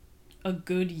 a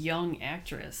good young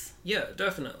actress. Yeah,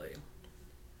 definitely.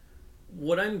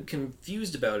 what I'm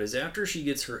confused about is after she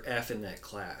gets her F in that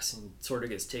class and sort of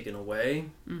gets taken away,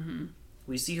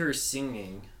 we see her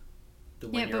singing the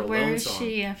When You're but Alone where is song.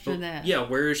 she after that? Yeah,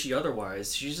 where is she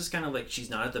otherwise? She's just kind of like, she's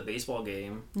not at the baseball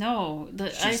game. No,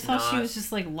 I thought she was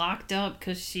just like locked up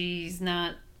because she's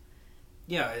not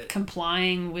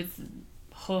complying with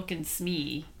Hook and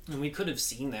Smee. And we could have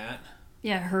seen that.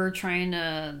 Yeah, her trying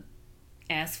to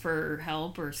ask for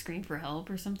help or scream for help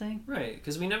or something. Right,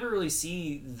 because we never really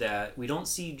see that. We don't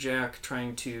see Jack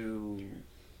trying to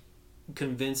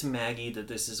convince Maggie that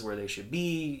this is where they should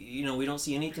be. You know, we don't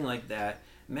see anything like that.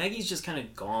 Maggie's just kind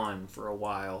of gone for a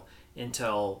while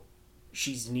until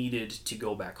she's needed to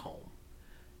go back home.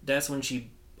 That's when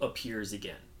she appears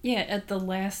again. Yeah, at the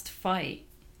last fight.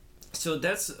 So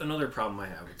that's another problem I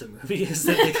have with the movie, is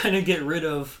that they kind of get rid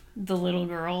of the little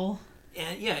girl.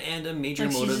 And a major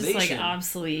like motivation. She's just like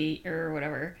obsolete or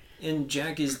whatever. And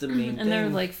Jack is the main thing. And they're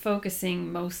like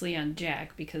focusing mostly on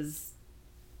Jack because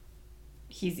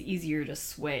he's easier to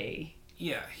sway.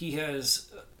 Yeah, he has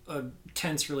a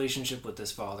tense relationship with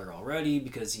his father already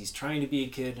because he's trying to be a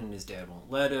kid and his dad won't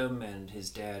let him, and his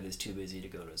dad is too busy to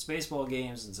go to his baseball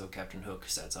games, and so Captain Hook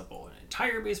sets up an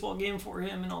entire baseball game for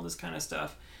him and all this kind of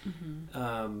stuff.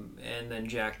 And then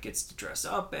Jack gets to dress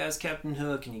up as Captain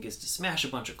Hook, and he gets to smash a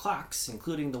bunch of clocks,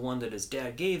 including the one that his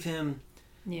dad gave him.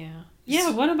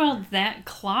 Yeah, what about that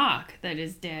clock that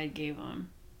his dad gave him?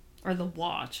 Or the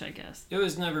watch, I guess. It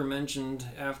was never mentioned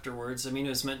afterwards. I mean, it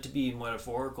was meant to be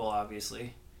metaphorical,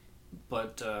 obviously.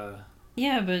 But,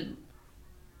 yeah, but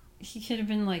he could have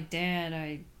been like, Dad,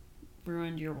 I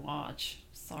ruined your watch.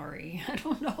 Sorry. I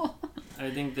don't know.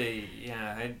 I think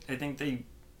I think they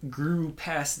grew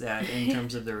past that in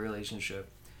terms of their relationship.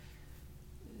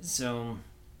 So,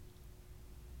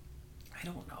 I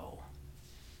don't know.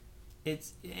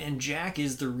 And Jack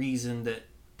is the reason that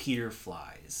Peter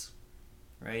flies,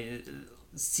 right?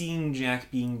 Seeing Jack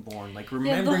being born, like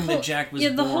remembering that Jack was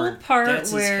born, the whole part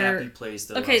that's where, his happy place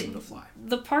that allows him to fly.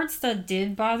 The parts that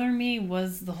did bother me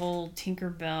was the whole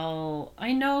Tinkerbell.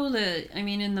 I know that, I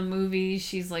mean, in the movie,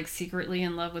 she's like secretly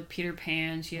in love with Peter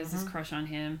Pan. She has this crush on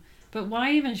him. But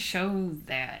why even show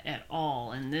that at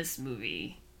all in this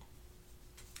movie?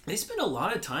 They spend a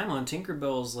lot of time on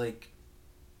Tinkerbell's, like,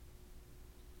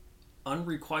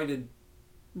 unrequited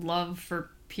love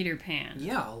for Peter Pan.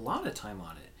 Yeah, a lot of time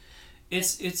on it.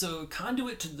 It's a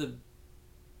conduit to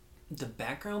the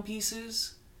background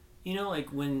pieces. You know, like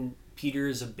when Peter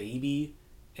is a baby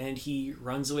and he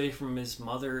runs away from his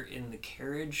mother in the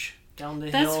carriage down the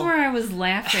hill. That's where I was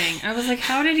laughing. I was like,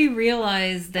 how did he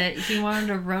realize that he wanted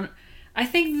to run? I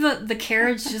think the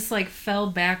carriage just like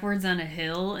fell backwards on a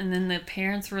hill, and then the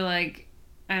parents were like,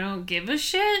 I don't give a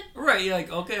shit. Right, you're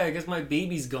like, okay, I guess my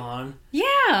baby's gone.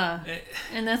 Yeah.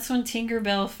 And that's when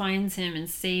Tinkerbell finds him and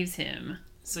saves him.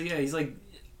 So yeah, he's like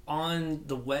on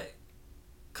the wet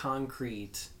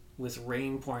concrete with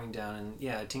rain pouring down, and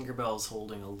yeah, Tinkerbell's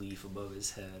holding a leaf above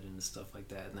his head and stuff like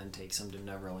that, and then takes him to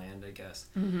Neverland, I guess.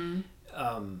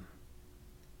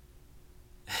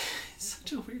 It's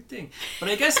such a weird thing, but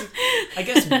I guess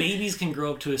babies can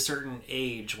grow up to a certain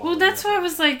age. Well, that's why I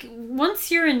was like,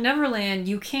 once you're in Neverland,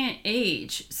 you can't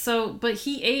age. So, but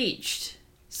he aged,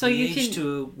 so he you aged can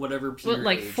to whatever Peter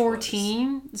like age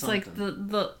 14. Was. It's like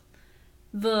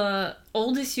the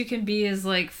oldest you can be is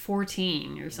like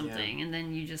 14 or something, and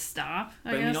then you just stop.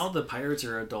 I guess. I mean, all the pirates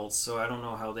are adults, so I don't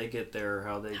know how they get there. Or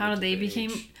how they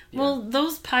became. Age. Well,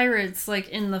 those pirates, like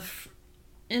in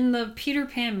the Peter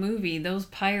Pan movie, those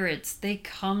pirates, they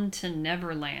come to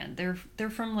Neverland. They're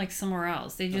from like somewhere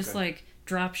else. They just like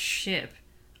drop ship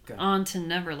onto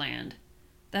Neverland.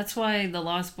 That's why the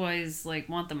Lost Boys like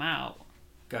want them out.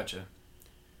 Gotcha.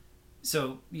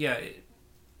 So yeah,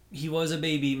 he was a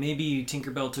baby. Maybe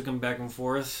Tinkerbell took him back and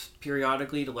forth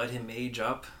periodically to let him age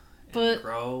up and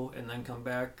grow and then come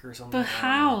back or something. But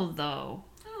how though?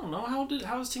 I don't know. How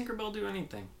does Tinkerbell do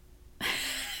anything?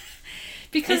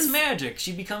 Because it's magic.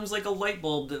 She becomes like a light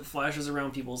bulb that flashes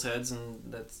around people's heads, and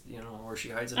that's, or she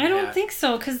hides in a I don't hat. think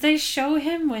so, because they show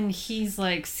him when he's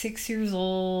like 6 years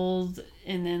old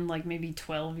and then like maybe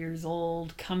 12 years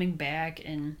old coming back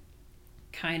and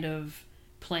kind of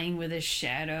playing with his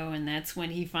shadow, and that's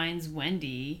when he finds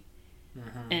Wendy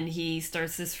and he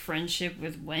starts this friendship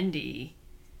with Wendy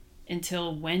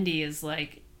until Wendy is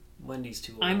like, Wendy's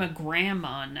too old. I'm a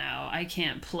grandma now. I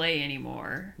can't play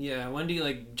anymore. Yeah, Wendy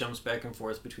like jumps back and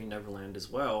forth between Neverland as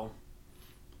well.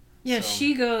 Yeah, so.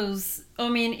 She goes. I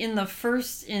mean,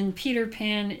 in Peter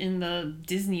Pan in the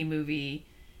Disney movie,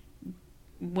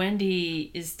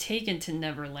 Wendy is taken to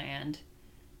Neverland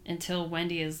until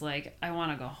Wendy is like, I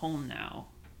want to go home now.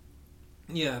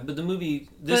 Yeah, but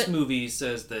movie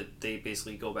says that they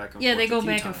basically go back and forth. Yeah, they go a few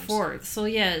back times. and forth. So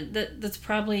yeah, that's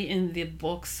probably in the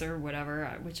books or whatever,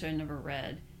 which I never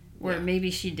read. Where maybe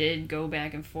she did go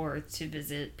back and forth to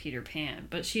visit Peter Pan,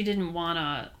 but she didn't want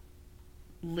to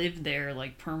live there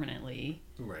like permanently.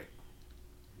 Right.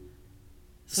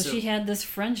 So she had this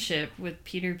friendship with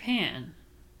Peter Pan.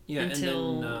 Yeah,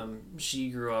 until and then she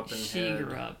grew up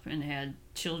and had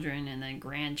children and then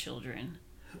grandchildren.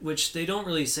 Which they don't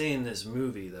really say in this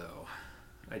movie, though.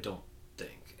 I don't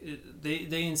think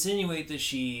they insinuate that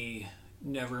she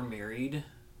never married.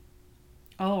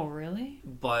 Oh, really?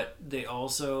 But they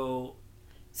also.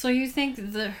 So you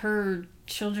think that her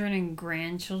children and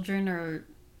grandchildren are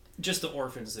just the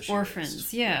orphans that she orphans?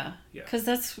 Raised. Yeah, because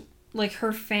that's like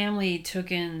her family took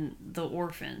in the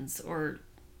orphans, or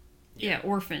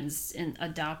orphans and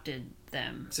adopted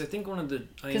them. So I think one of the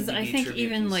because I think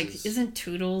even pieces... like isn't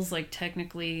Toodles like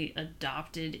technically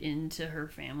adopted into her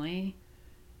family?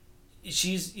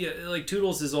 She's like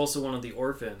Toodles is also one of the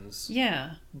orphans.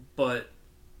 Yeah, but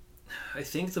I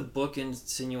think the book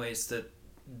insinuates that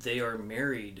they are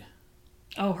married.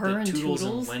 Oh, her and Toodles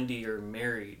and Wendy are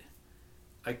married.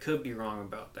 I could be wrong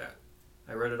about that.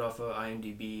 I read it off of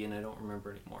IMDb and I don't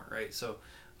remember anymore. Right, so.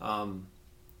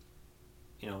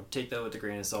 Take that with a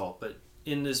grain of salt. But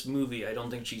in this movie, I don't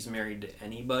think she's married to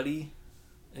anybody.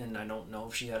 And I don't know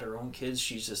if she had her own kids.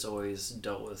 She's just always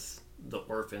dealt with the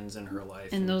orphans in her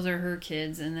life. And those are her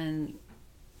kids, and then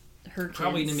her kids.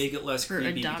 Probably to make it less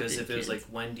creepy, because if it was like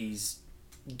Wendy's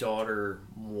daughter,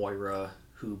 Moira,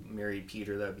 who married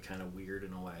Peter, that'd be kind of weird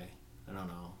in a way. I don't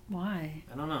know. Why?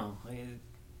 I don't know. I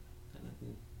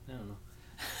don't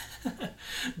know.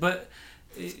 But...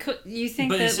 You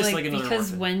think that like because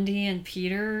orphan. Wendy and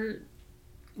Peter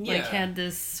had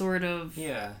this sort of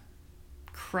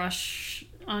crush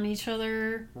on each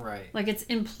other, right? Like it's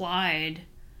implied,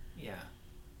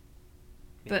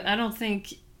 but I don't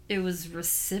think it was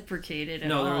reciprocated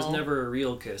at all. No, there was never a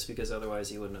real kiss, because otherwise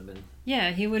he wouldn't have been.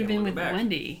 Yeah, he would have been with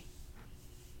Wendy.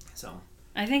 So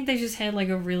I think they just had like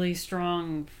a really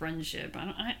strong friendship.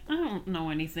 I don't know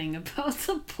anything about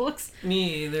the books.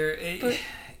 Me either.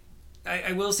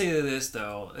 I will say this,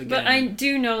 though. Again, but I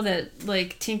do know that,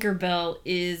 like, Tinkerbell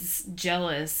is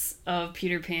jealous of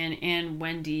Peter Pan and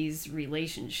Wendy's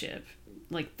relationship.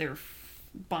 Like, their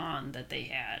bond that they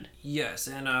had. Yes,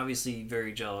 and obviously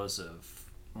very jealous of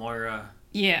Moira.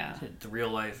 Yeah. The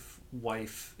real-life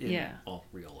wife.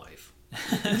 Real life.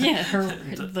 Yeah,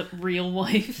 the real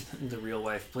wife. The real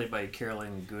wife, played by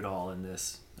Caroline Goodall in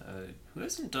this. Who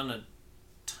hasn't done a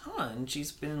ton.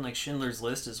 She's been in, like, Schindler's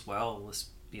List as well,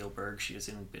 Spielberg. She has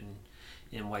been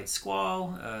in White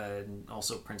Squall, and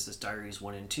also Princess Diaries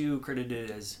 1 and 2, credited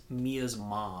as Mia's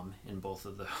mom in both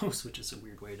of those, which is a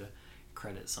weird way to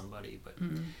credit somebody. But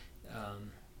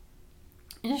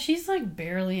and she's like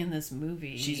barely in this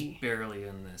movie. She's barely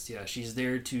in this. Yeah, she's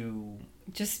there to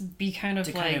just be kind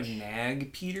of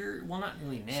nag Peter. Well, not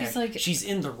really nag. She's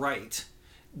in the right,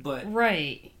 but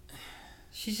right.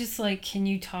 She's just like, can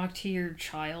you talk to your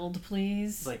child,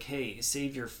 please? Like, hey,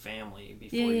 save your family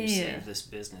before you save this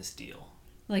business deal.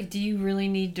 Like, do you really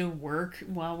need to work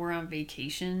while we're on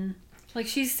vacation? Like,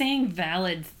 she's saying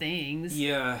valid things.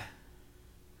 Yeah.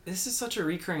 This is such a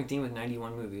recurring theme with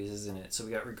 91 movies, isn't it? So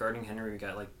we got Regarding Henry, we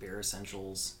got, like, Bare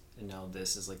Essentials, and now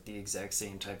this is, like, the exact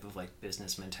same type of, like,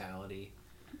 business mentality.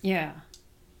 Yeah.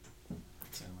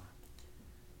 So,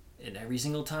 and every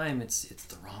single time, it's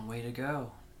the wrong way to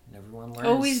go. Everyone learns.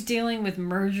 Always dealing with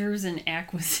mergers and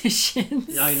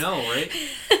acquisitions. I know, right?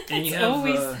 And you have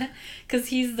always because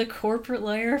he's the corporate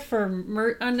lawyer for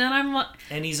and then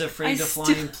and he's afraid to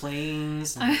fly in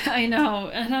planes. I know,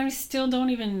 and I still don't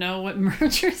even know what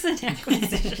mergers and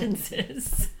acquisitions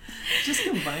is. Just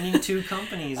combining two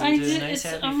companies into a nice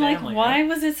happy family. I'm like, why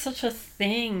was it such a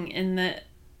thing in the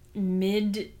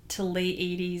mid to late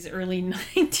 80s, early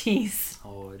 90s?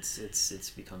 Oh, it's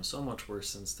become so much worse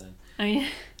since then. I mean.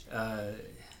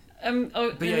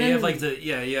 But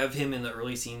yeah, you have him in the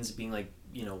early scenes being like,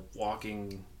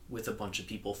 walking with a bunch of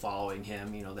people following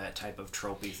him, that type of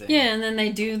tropey thing. Yeah, and then they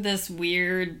do this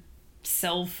weird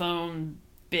cell phone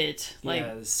bit.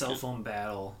 The cell phone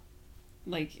battle.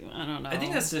 Like, I don't know. I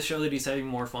think that's to show that he's having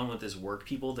more fun with his work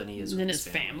people than he is with his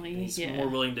family. He's more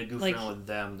willing to goof around with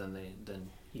them than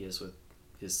he is with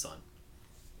his son.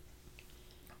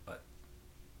 But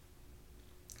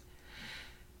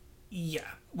yeah,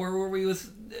 where were we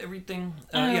with everything?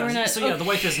 The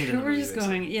wife isn't in the movie. We're just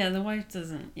going. Yeah, the wife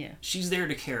doesn't. Yeah, she's there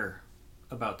to care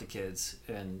about the kids,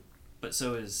 but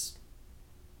so is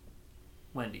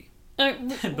Wendy.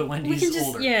 But Wendy's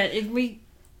older. Yeah,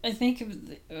 I think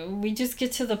we just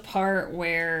get to the part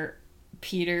where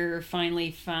Peter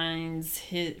finally finds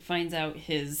out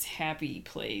his happy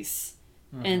place.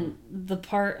 Mm-hmm. And the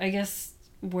part, I guess,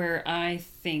 where I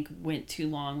think went too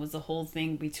long was the whole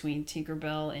thing between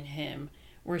Tinkerbell and him,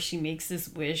 where she makes this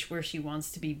wish where she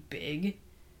wants to be big.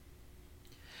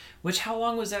 Which, how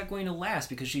long was that going to last?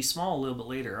 Because she's small a little bit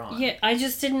later on. Yeah, I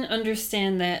just didn't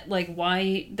understand that, like,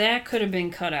 why that could have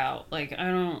been cut out. Like,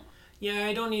 I don't... Yeah,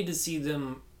 I don't need to see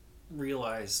them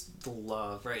realize the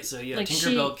love, right? So, yeah, like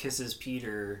Tinkerbell kisses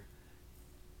Peter,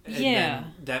 and then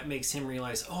that makes him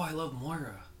realize, oh, I love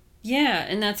Moira. Yeah,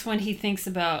 and that's when he thinks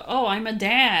about, oh, I'm a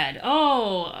dad.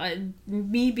 Oh,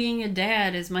 me being a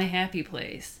dad is my happy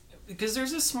place. Because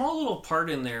there's a small little part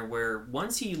in there where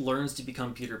once he learns to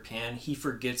become Peter Pan, he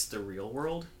forgets the real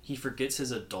world. He forgets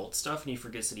his adult stuff, and he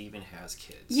forgets that he even has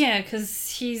kids. Yeah, because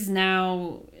he's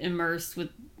now immersed with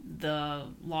the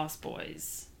Lost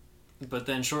Boys. But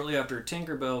then shortly after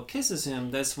Tinkerbell kisses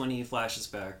him, that's when he flashes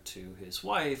back to his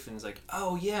wife and is like,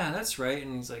 oh yeah, that's right.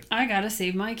 And he's like, I gotta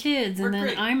save my kids, and then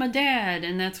great. I'm a dad.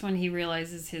 And that's when he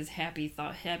realizes his happy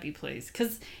place.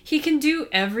 Because he can do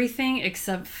everything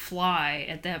except fly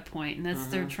at that point. And that's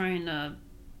they're trying to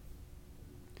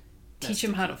teach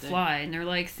him how to fly. And they're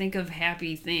like, think of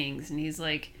happy things. And he's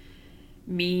like,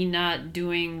 me not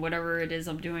doing whatever it is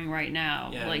I'm doing right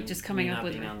now. Yeah, like just coming up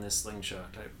with being on this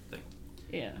slingshot type of thing.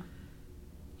 Yeah.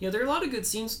 Yeah, there are a lot of good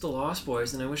scenes with the Lost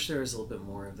Boys, and I wish there was a little bit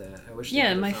more of that. I wish.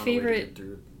 My favorite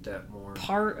through that more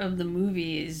part of the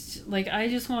movie is like I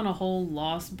just want a whole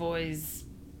Lost Boys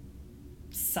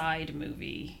side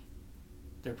movie.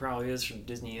 There probably is from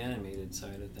Disney animated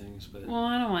side of things, but well,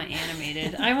 I don't want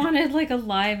animated. I wanted like a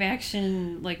live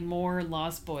action, like more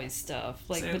Lost Boys stuff,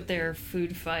 like with their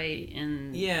food fight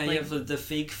and yeah, you have the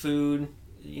fake food.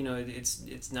 You know,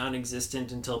 it's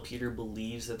non-existent until Peter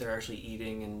believes that they're actually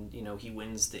eating, and you know he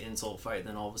wins the insult fight. And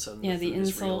then all of a sudden, the food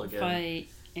is real again. fight,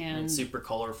 and it's super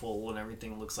colorful, and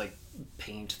everything looks like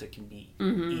paint that can be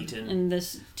eaten. And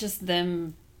this just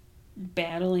them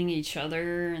battling each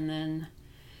other, and then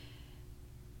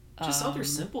just other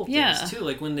simple things too.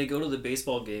 Like when they go to the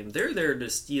baseball game, they're there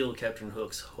to steal Captain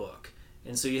Hook's hook,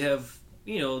 and so you have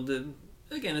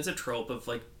again it's a trope of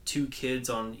like two kids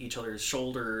on each other's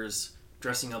shoulders.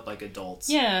 Dressing up like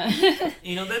adults. Yeah.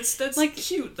 That's like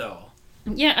cute though.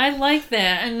 Yeah, I like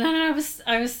that. And then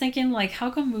I was thinking like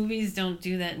how come movies don't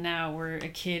do that now where a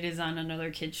kid is on another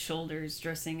kid's shoulders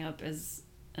dressing up as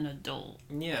an adult?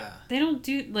 Yeah. They don't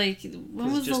do like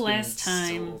when was the last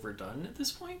time so overdone at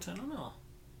this point? I don't know.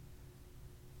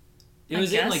 It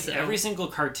was in like every single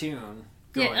cartoon.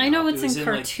 Yeah, I know it's in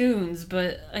cartoons,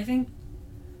 but I think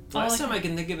last time I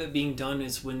can think of it being done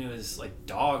is when it was like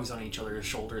dogs on each other's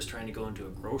shoulders trying to go into a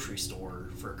grocery store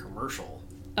for a commercial.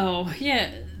 Oh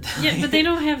yeah, but they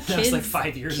don't have kids. That was like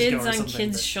 5 years kids ago or on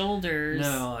kids' shoulders.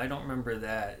 No, I don't remember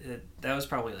that. That was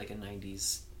probably like a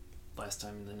 '90s, last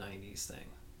time in the '90s thing.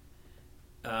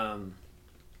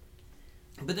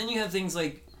 But then you have things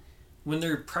like when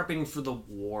they're prepping for the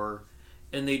war,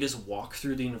 and they just walk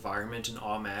through the environment and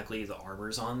automatically the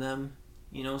armor's on them.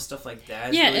 Stuff like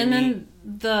that. Yeah, really and neat. then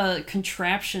the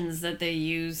contraptions that they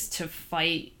use to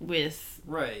fight with.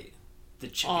 Right. The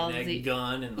chicken egg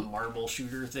gun and the marble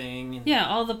shooter thing. And yeah,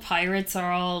 all the pirates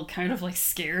are all kind of like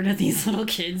scared of these little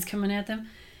kids coming at them.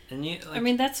 And I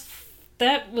mean,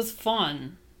 that was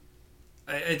fun.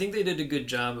 I think they did a good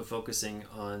job of focusing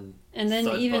on. And then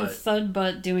even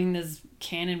Thudbutt doing this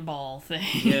cannonball thing.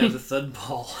 Yeah, the thud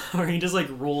ball where he just like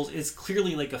rolls. It's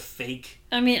clearly like a fake.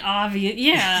 I mean, obvious.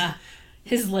 Yeah.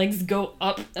 His legs go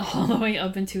up all the way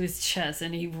up into his chest,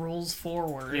 and he rolls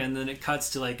forward. Yeah, and then it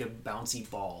cuts to like a bouncy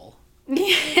ball.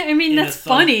 Yeah, I mean that's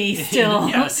funny still.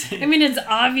 Yes. I mean it's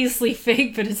obviously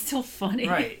fake, but it's still funny.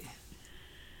 Right.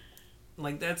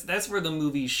 Like that's where the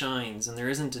movie shines, and there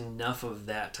isn't enough of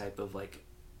that type of like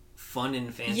fun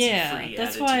and fancy free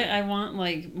that's attitude. why I want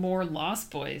like more Lost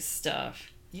Boys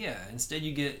stuff. Yeah, instead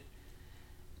you get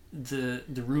the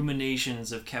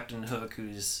ruminations of Captain Hook,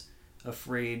 who's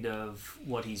afraid of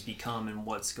what he's become and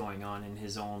what's going on in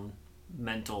his own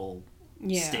mental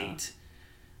state.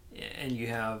 And you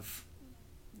have,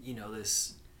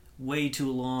 this way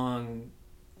too long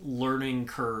learning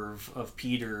curve of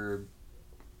Peter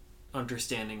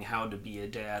understanding how to be a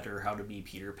dad or how to be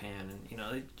Peter Pan.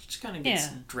 And, it just kind of gets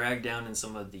dragged down in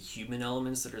some of the human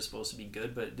elements that are supposed to be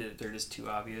good, but they're just too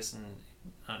obvious and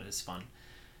not as fun.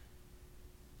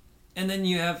 And then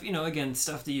you have, again,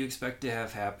 stuff that you expect to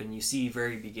have happen. You see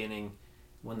very beginning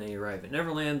when they arrive at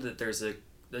Neverland that there's a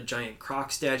giant croc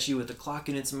statue with a clock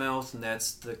in its mouth, and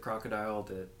that's the crocodile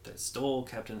that stole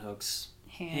Captain Hook's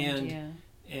hand. Yeah.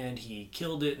 And he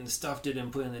killed it and stuffed it and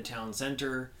put it in the town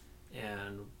center.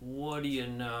 And what do you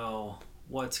know?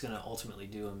 what's going to ultimately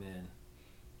do him in.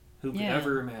 Who could Yeah.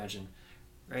 ever imagine,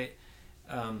 right?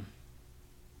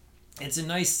 It's a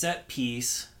nice set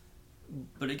piece,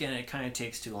 but again, it kind of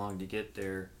takes too long to get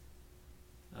there,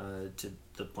 to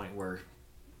the point where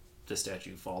the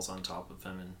statue falls on top of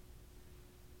him and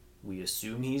we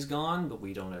assume he's gone, but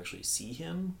we don't actually see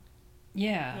him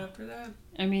Yeah. after that.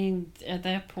 I mean, at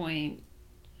that point,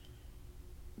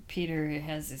 Peter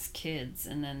has his kids,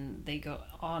 and then they go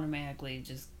automatically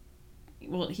just.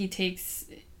 Well, he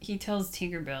tells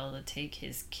Tinkerbell to take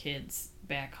his kids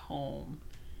back home,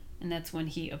 and that's when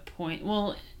he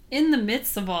Well, in the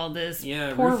midst of all this,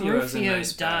 Yeah, poor Rufio has a Rufio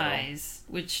nice dies,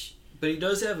 which. But he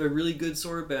does have a really good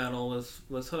sword battle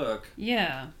with Hook.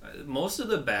 Yeah. Most of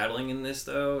the battling in this,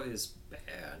 though, is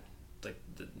bad. Like,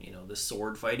 the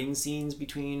sword fighting scenes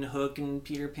between Hook and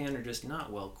Peter Pan are just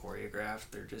not well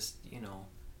choreographed. They're just,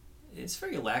 it's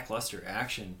very lackluster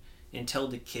action until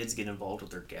the kids get involved with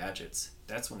their gadgets.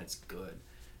 That's when it's good.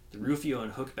 The Rufio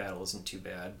and Hook battle isn't too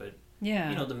bad, but,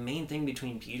 Yeah. the main thing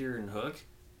between Peter and Hook,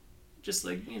 just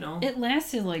like, It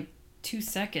lasted like 2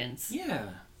 seconds. Yeah.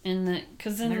 And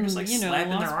because then, they're just like slapping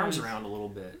their Lost arms Boys- around a little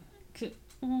bit.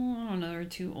 Well, I don't know. They're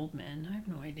two old men. I have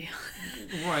no idea.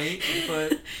 Right,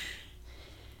 but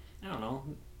I don't know.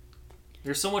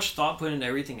 There's so much thought put into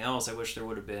everything else. I wish there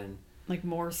would have been. Like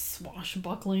more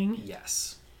swashbuckling.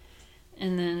 Yes.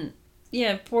 And then,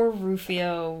 yeah, poor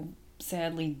Rufio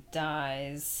sadly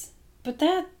dies. But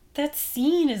that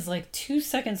scene is like 2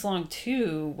 seconds long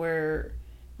too, where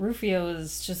Rufio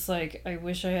is just like, I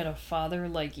wish I had a father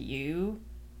like you.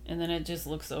 And then it just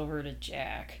looks over to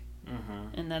Jack.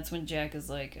 Mm-hmm. And that's when Jack is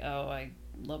like, oh, I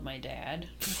love my dad.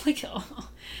 Like, oh,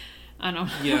 I don't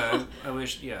know. Yeah, I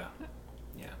wish, yeah.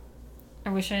 I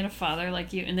wish I had a father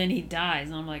like you. And then he dies.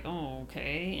 And I'm like, oh,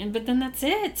 okay. But then that's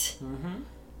it. Mm-hmm.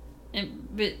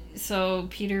 But so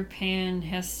Peter Banning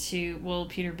has to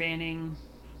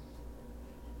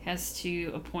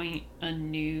appoint a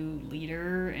new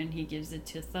leader, and he gives it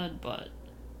to Thudbutt.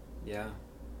 Yeah.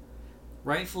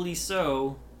 Rightfully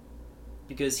so,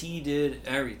 because he did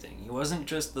everything. He wasn't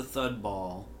just the thud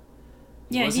ball.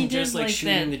 Yeah, wasn't he did just like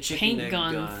shooting that the chicken paint egg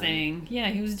gun thing. Yeah,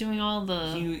 he was doing all the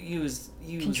He was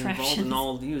involved contraptions. in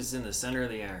all. He was in the center of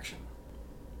the action.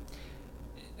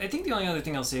 I think the only other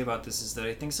thing I'll say about this is that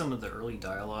I think some of the early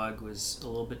dialogue was a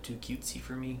little bit too cutesy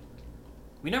for me.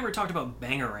 We never talked about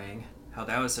bangarang, how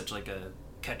that was such like a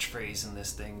catchphrase in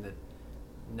this thing that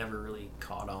never really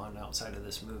caught on outside of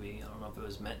this movie. I don't know if it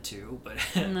was meant to, but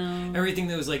No. everything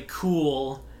that was like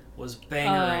cool was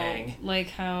bangarang. like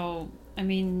how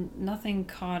nothing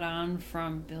caught on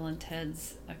from Bill and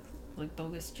Ted's like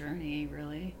Bogus Journey,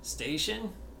 really.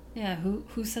 Station? Yeah,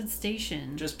 who said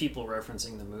station? Just people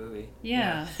referencing the movie.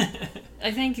 Yeah.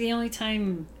 I think the only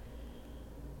time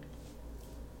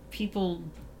people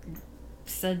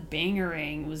said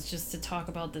bangarang was just to talk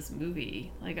about this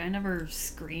movie. Like, I never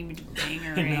screamed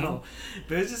bangarang. I know.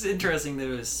 But it's just interesting that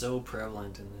it was so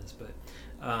prevalent in this. But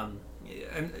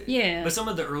yeah. But some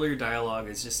of the earlier dialogue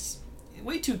is just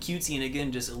way too cutesy, and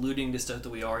again, just alluding to stuff that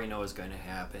we already know is going to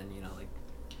happen. Like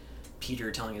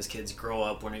Peter telling his kids, "Grow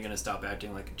up. When are you going to stop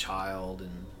acting like a child?"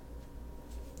 And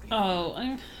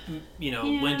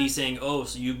Yeah. Wendy saying, "Oh,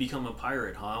 so you become a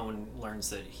pirate, huh?" When learns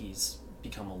that he's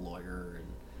become a lawyer, and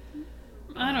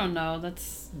I don't know.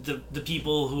 That's the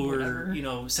people who whatever.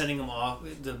 are sending him off,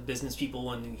 the business people,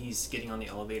 when he's getting on the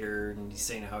elevator and he's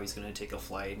saying how he's going to take a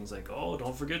flight, and he's like, "Oh,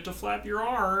 don't forget to flap your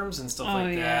arms," and stuff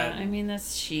like yeah. that.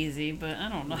 That's cheesy, but I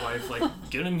don't know. Wife like,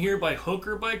 "Get him here by hook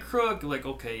or by crook." Like,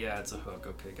 okay, yeah, it's a hook.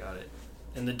 Okay, got it.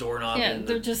 And the doorknob in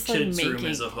they're the just like kids' room making.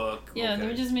 is a hook. Yeah, okay.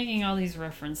 they're just making all these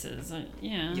references.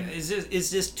 Yeah. Yeah,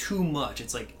 it's just too much.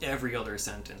 It's like every other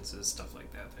sentence is stuff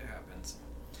like that happens.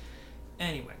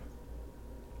 Anyway,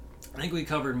 I think we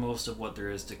covered most of what there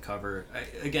is to cover.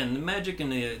 Again, the magic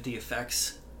and the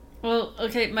effects. Well,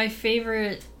 okay, my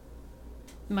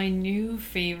new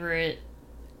favorite.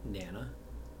 Nana.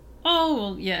 Oh,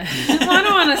 well, yeah. Well, I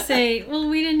don't want to say. Well,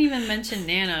 we didn't even mention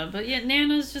Nana, but yeah,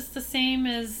 Nana's just the same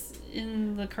as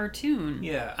in the cartoon.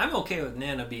 Yeah, I'm okay with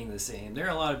Nana being the same. There are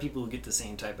a lot of people who get the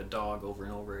same type of dog over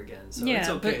and over again, so yeah, it's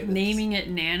okay. but naming it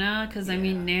Nana, because Yeah.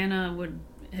 Nana would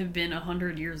have been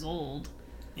 100 years old.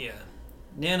 Yeah,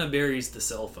 Nana buries the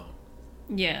cell phone.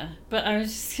 Yeah, but I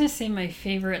was just gonna say my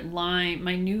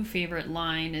new favorite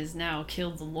line is now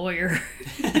 "kill the lawyer."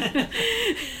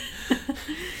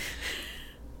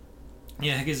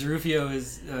 Yeah, because Rufio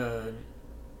is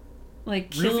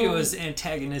Rufio is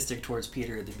antagonistic towards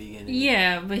Peter at the beginning.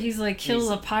 Yeah, but he's like, kill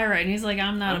the pirate. And he's like,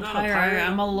 I'm not a pirate,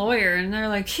 I'm a I'm lawyer. And they're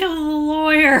like, kill the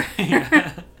lawyer.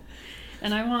 Yeah.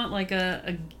 And I want like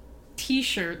a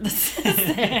t-shirt that says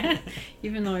that.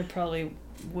 Even though I probably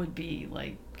would be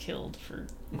like killed for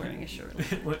wearing a shirt.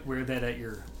 Wear that at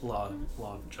your law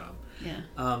job.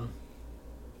 Yeah.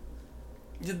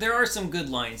 There are some good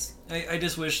lines. I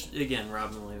just wish, again,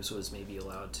 Robin Williams was maybe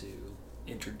allowed to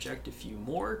interject a few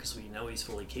more, because we know he's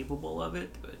fully capable of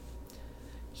it, but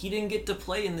he didn't get to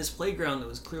play in this playground that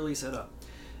was clearly set up.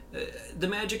 The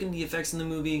magic and the effects in the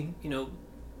movie,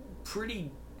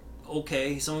 pretty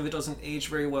okay. Some of it doesn't age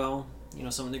very well,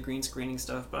 some of the green screening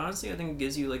stuff, but honestly I think it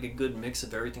gives you like a good mix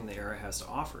of everything the era has to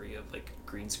offer. You have like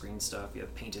green screen stuff, you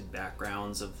have painted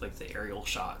backgrounds of like the aerial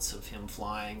shots of him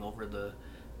flying over the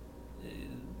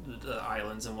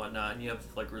islands and whatnot, and you have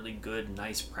like really good,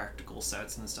 nice practical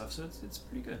sets and stuff, so it's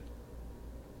pretty good.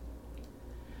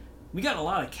 We got a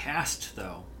lot of cast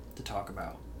though to talk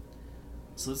about,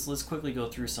 so let's quickly go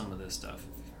through some of this stuff.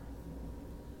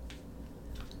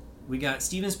 We got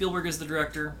Steven Spielberg as the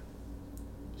director.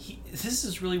 This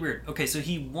is really weird. Okay, so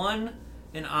he won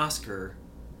an Oscar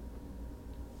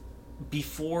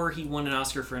before he won an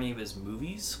Oscar for any of his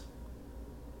movies.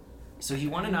 So he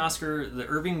won an Oscar, the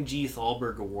Irving G.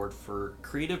 Thalberg Award, for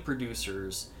creative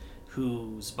producers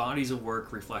whose bodies of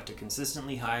work reflect a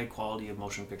consistently high quality of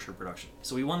motion picture production.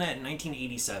 So he won that in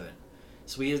 1987.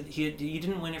 So he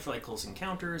didn't win it for like Close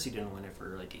Encounters, he didn't win it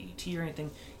for like E.T. or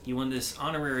anything. He won this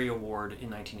honorary award in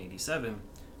 1987,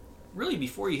 really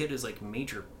before he hit his like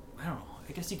major, I don't know,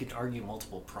 I guess you could argue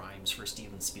multiple primes for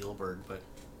Steven Spielberg, but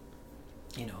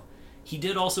he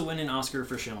did also win an Oscar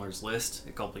for Schindler's List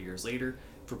a couple years later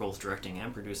for both directing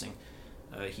and producing.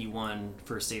 He won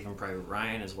for Saving Private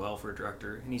Ryan as well for a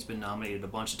director, and he's been nominated a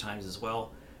bunch of times as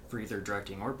well for either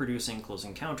directing or producing Close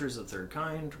Encounters of the Third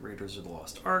Kind, Raiders of the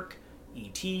Lost Ark,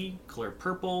 E.T., Color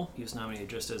Purple, he was nominated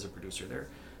just as a producer there,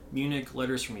 Munich,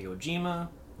 Letters from Iwo Jima,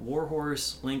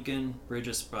 Warhorse, Lincoln, Bridge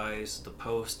of Spies, The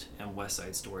Post, and West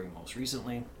Side Story most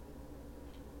recently.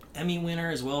 Emmy winner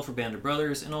as well for Band of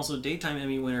Brothers, and also daytime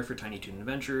Emmy winner for Tiny Toon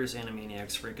Adventures,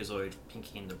 Animaniacs, Freakazoid,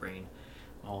 Pinky and the Brain,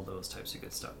 all those types of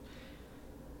good stuff.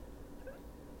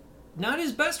 Not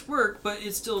his best work, but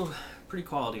it's still pretty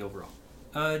quality overall.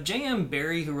 J.M.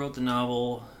 Barrie, who wrote the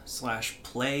novel /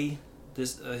 play,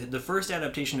 the first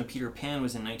adaptation of Peter Pan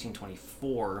was in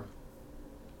 1924.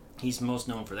 He's most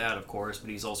known for that, of course, but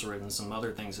he's also written some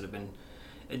other things that have been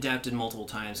adapted multiple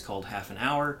times, called Half an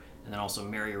Hour, and then also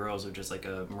Mary Rose, which is like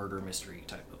a murder mystery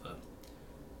type of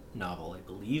a novel, I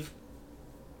believe.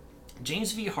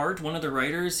 James V. Hart, one of the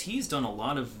writers, he's done a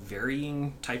lot of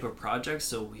varying type of projects.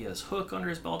 So he has Hook under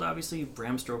his belt, obviously,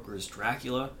 Bram Stoker's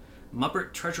Dracula,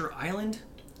 Muppet Treasure Island,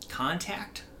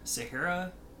 Contact,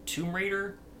 Sahara, Tomb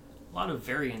Raider. A lot of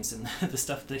variants in the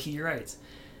stuff that he writes.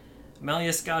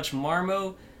 Malia Scotch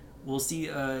Marmo, we'll see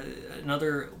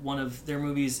another one of their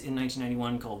movies in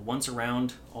 1991 called Once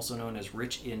Around, also known as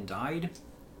Rich in Died.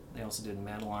 They also did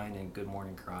Madeline and Good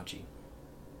Morning Karachi.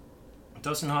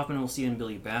 Dustin Hoffman we'll see in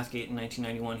Billy Bathgate in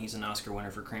 1991. He's an Oscar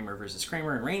winner for Kramer vs.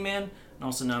 Kramer and Rain Man, and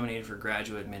also nominated for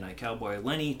Graduate, Midnight Cowboy,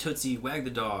 Lenny, Tootsie, Wag the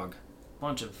Dog.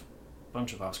 Bunch of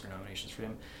Oscar nominations for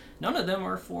him. None of them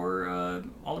are for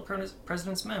All the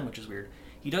President's Men, which is weird.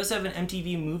 He does have an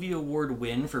MTV Movie Award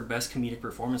win for Best Comedic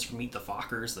Performance for Meet the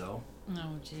Fockers, though.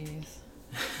 Oh, jeez.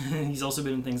 He's also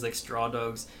been in things like Straw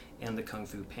Dogs and the Kung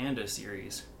Fu Panda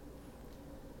series.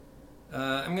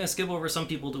 I'm going to skip over some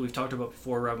people that we've talked about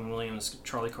before. Robin Williams,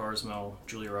 Charlie Karsmo,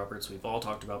 Julia Roberts, we've all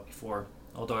talked about before.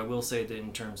 Although I will say that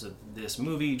in terms of this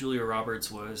movie, Julia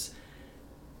Roberts was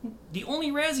the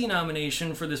only Razzie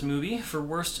nomination for this movie for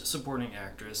Worst Supporting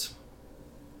Actress.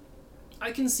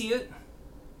 I can see it.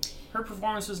 Her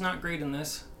performance was not great in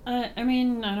this. I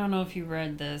mean, I don't know if you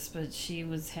read this, but she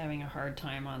was having a hard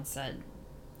time on set.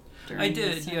 I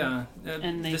did, yeah.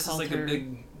 And this is like her... a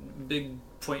big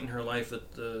point in her life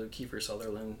with the Kiefer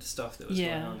Sutherland stuff that was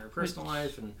going on in her personal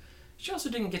life, and she also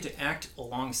didn't get to act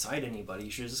alongside anybody.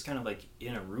 She was just kind of like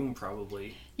in a room,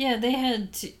 probably. Yeah, they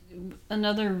had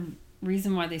another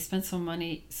reason why they spent so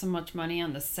much money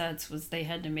on the sets was they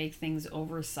had to make things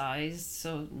oversized,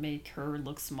 so make her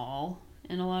look small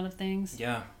in a lot of things.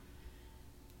 Yeah.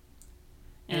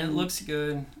 And it looks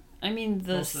good. I mean,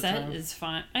 the set is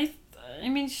fine. I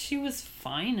mean, she was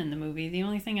fine in the movie. The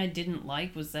only thing I didn't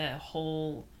like was that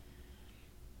whole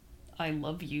 "I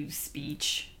love you"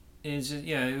 speech. It's just,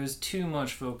 it was too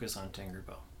much focus on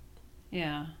Tinkerbell.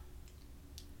 Yeah.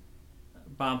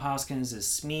 Bob Hoskins is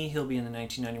Smee. He'll be in the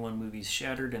 1991 movies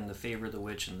Shattered and The Favor of the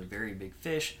Witch and The Very Big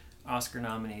Fish. Oscar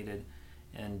nominated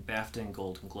and BAFTA and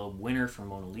Golden Globe winner for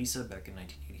Mona Lisa back in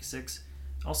 1986.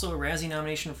 Also a Razzie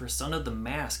nomination for Son of the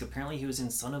Mask. Apparently he was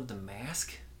in Son of the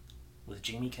Mask with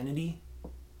Jamie Kennedy.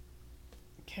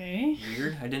 Okay.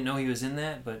 Weird. I didn't know he was in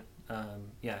that, but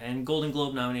and Golden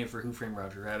Globe nominated for Who Framed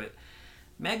Roger Rabbit.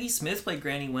 Maggie Smith played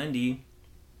Granny Wendy.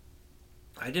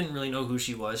 I didn't really know who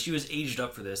she was. She was aged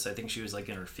up for this. I think she was like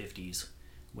in her 50s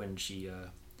when she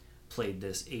played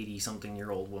this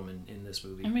 80-something-year-old woman in this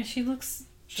movie. I mean, she looks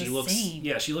same.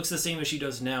 Yeah, she looks the same as she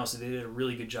does now, so they did a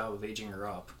really good job of aging her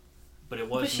up. But it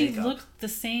was But she makeup. looked the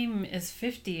same as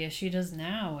 50 as she does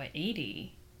now at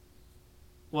 80.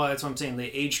 Well, that's what I'm saying. They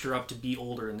aged her up to be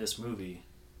older in this movie.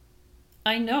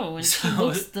 I know, and she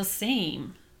looks the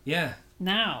same. Yeah.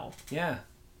 Now. Yeah.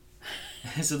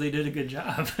 So they did a good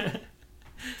job.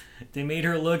 They made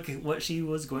her look what she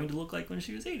was going to look like when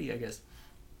she was 80, I guess.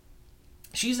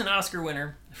 She's an Oscar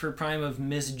winner for Prime of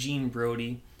Miss Jean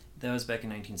Brodie. That was back in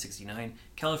 1969.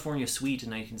 California Suite in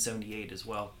 1978 as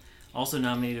well. Also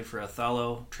nominated for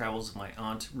Othello, Travels of My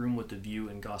Aunt, Room with the View,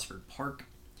 and Gosford Park.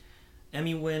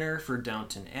 Emmy winner for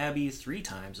Downton Abbey 3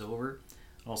 times over.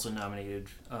 Also nominated,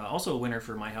 also a winner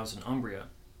for My House in Umbria.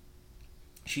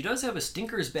 She does have a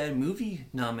Stinker's Bad Movie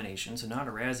nomination, so not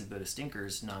a Razzie, but a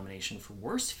Stinker's nomination for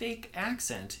Worst Fake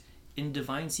Accent in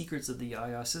Divine Secrets of the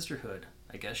Yaya Sisterhood.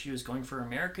 I guess she was going for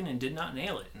American and did not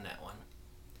nail it in that one.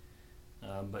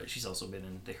 But she's also been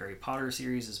in the Harry Potter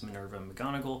series as Minerva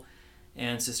McGonagall,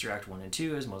 and Sister Act 1 and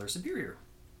 2 as Mother Superior,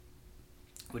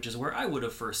 which is where I would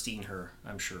have first seen her,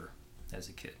 I'm sure, as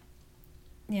a kid.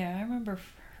 Yeah, I remember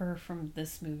her from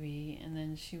this movie, and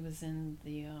then she was in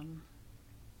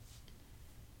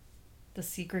the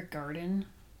Secret Garden.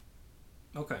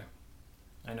 Okay.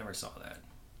 I never saw that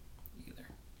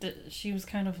either. She was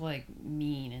kind of like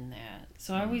mean in that.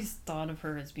 So I always thought of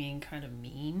her as being kind of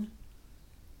mean.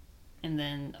 And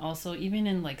then also, even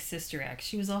in like Sister Act,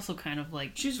 she was also kind of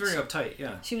like... She's very uptight,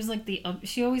 yeah. She was like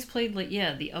she always played like,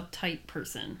 the uptight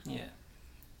person. Yeah.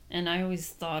 And I always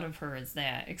thought of her as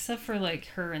that, except for like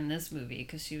her in this movie,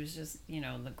 because she was just,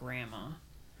 the grandma.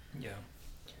 Yeah.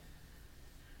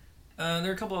 There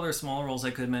are a couple other small roles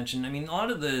I could mention. I mean, a lot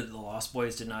of the Lost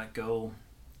Boys did not go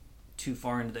too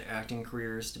far into their acting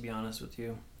careers, to be honest with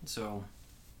you. So...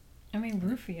 I mean,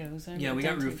 Rufio's. Yeah, we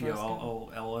got Rufio.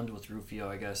 I'll end with Rufio,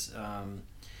 I guess.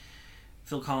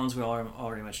 Phil Collins, we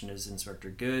already mentioned, is Inspector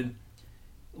Good.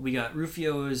 We got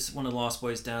Rufio as one of the Lost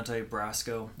Boys, Dante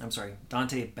Basco.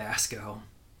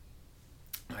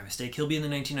 My mistake. He'll be in the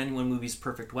 1991 movies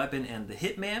Perfect Weapon and The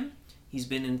Hitman. He's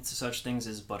been in such things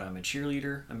as But I'm a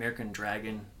Cheerleader, American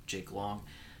Dragon, Jake Long,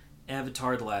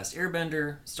 Avatar: The Last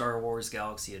Airbender, Star Wars: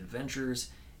 Galaxy Adventures,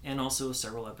 and also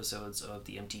several episodes of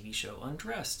the MTV show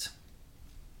Undressed.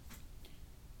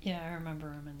 Yeah, I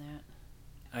remember him in that.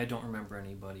 I don't remember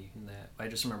anybody in that. I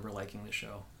just remember liking the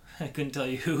show. I couldn't tell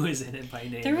you who was in it by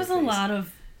name. There was a lot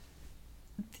of...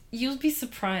 You'll be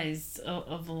surprised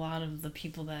of a lot of the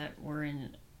people that were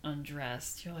in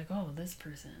Undressed. You're like, oh, this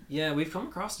person. Yeah, we've come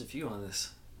across a few on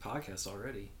this podcast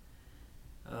already.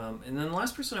 And then the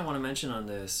last person I want to mention on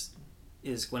this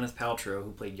is Gwyneth Paltrow,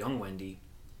 who played young Wendy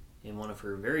in one of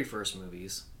her very first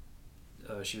movies.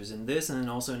 She was in this, and then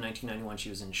also in 1991 she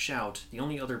was in Shout. The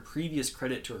only other previous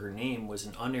credit to her name was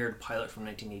an unaired pilot from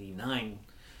 1989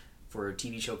 for a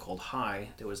TV show called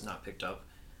High that was not picked up.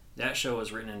 That show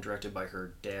was written and directed by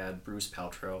her dad, Bruce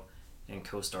Paltrow, and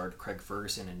co-starred Craig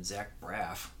Ferguson and Zach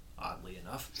Braff, oddly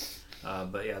enough.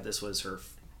 But yeah, this was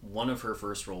one of her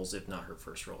first roles, if not her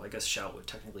first role. I guess Shout would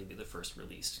technically be the first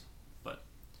released, but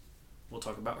we'll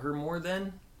talk about her more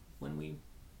then when we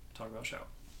talk about Shout.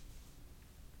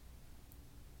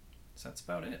 So that's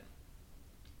about it.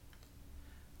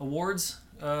 Awards.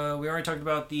 We already talked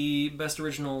about the Best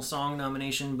Original Song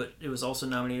nomination, but it was also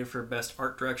nominated for Best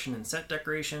Art Direction and Set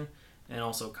Decoration, and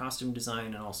also Costume Design,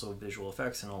 and also Visual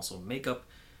Effects, and also Makeup.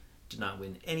 Did not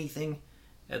win anything.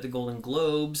 At the Golden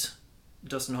Globes,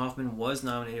 Dustin Hoffman was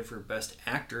nominated for Best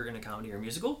Actor in a Comedy or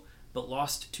Musical, but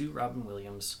lost to Robin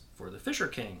Williams for The Fisher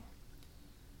King.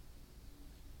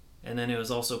 And then it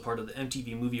was also part of the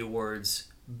MTV Movie Awards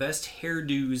Best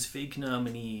Hairdos Fake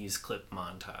Nominees Clip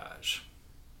Montage.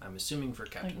 I'm assuming for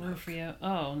Captain Hook. Rufio.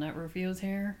 Oh, not Rufio's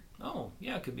hair? Oh,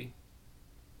 yeah, it could be.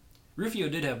 Rufio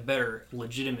did have better,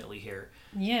 legitimately hair.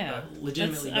 Yeah.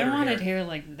 Legitimately better I wanted hair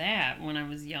like that when I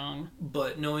was young.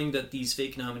 But knowing that these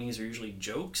fake nominees are usually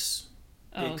jokes,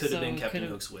 it could have been Captain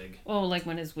Hook's wig. Oh, like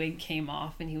when his wig came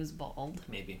off and he was bald?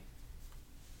 Maybe.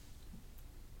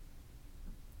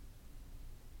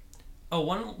 Oh,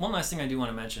 one last thing I do want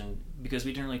to mention, because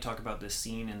we didn't really talk about this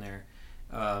scene in there.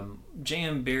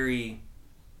 J.M. Barrie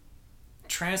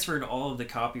transferred all of the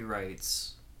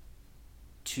copyrights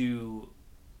to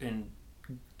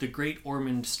the Great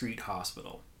Ormond Street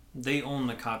Hospital. They own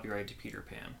the copyright to Peter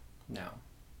Pan now.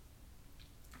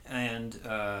 And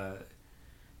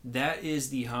that is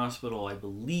the hospital, I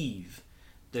believe,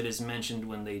 that is mentioned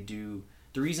when they do...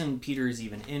 The reason Peter is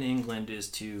even in England is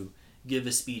to give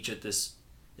a speech at this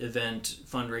event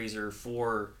fundraiser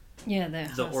for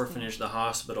the orphanage, the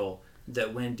hospital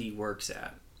that Wendy works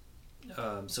at.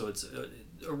 So it's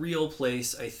a real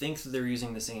place. I think they're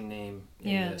using the same name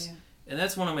in this. Yeah. And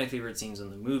that's one of my favorite scenes in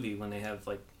the movie, when they have,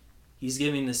 like, he's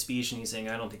giving this speech and he's saying,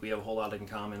 I don't think we have a whole lot in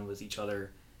common with each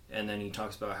other. And then he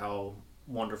talks about how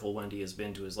wonderful Wendy has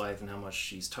been to his life and how much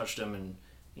she's touched him. And,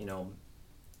 you know,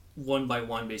 one by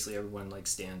one, basically everyone, like,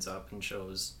 stands up and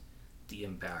shows the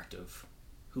impact of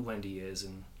who Wendy is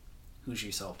and who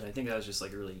she's helped. And I think that was just,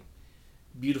 like, a really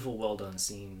beautiful, well done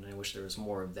scene. And I wish there was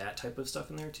more of that type of stuff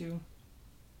in there too.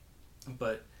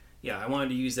 But yeah, I wanted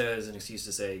to use that as an excuse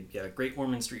to say, yeah, Great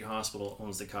Ormond Street Hospital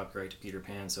owns the copyright to Peter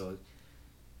Pan, so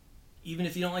even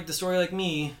if you don't like the story like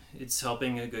me, it's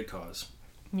helping a good cause.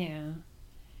 Yeah.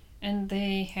 And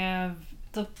they have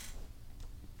the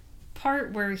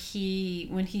part where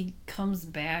when he comes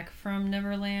back from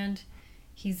Neverland,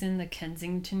 he's in the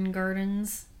Kensington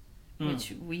Gardens,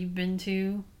 which we've been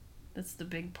to. That's the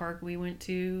big park we went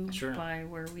to by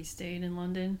where we stayed in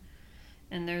London.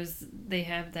 And they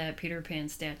have that Peter Pan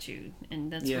statue, and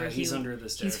that's where he's under the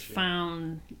statue. He's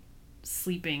found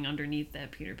sleeping underneath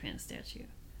that Peter Pan statue.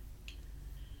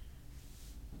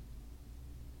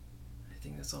 I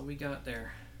think that's all we got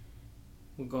there.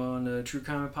 We'll go on to True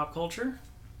Crime and Pop Culture.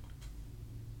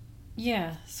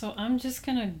 Yeah, so I'm just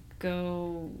gonna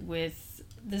go with,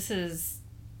 this is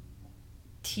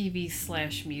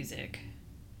TV/music.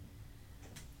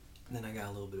 And then I got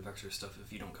a little bit of extra stuff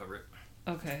if you don't cover it.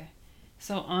 Okay.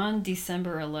 So on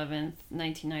December 11th,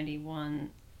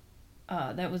 1991,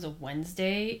 that was a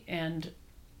Wednesday, and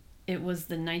it was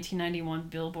the 1991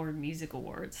 Billboard Music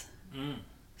Awards.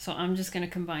 So I'm just going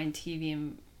to combine TV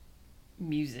and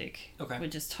music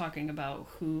with just talking about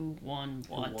who won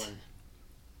what.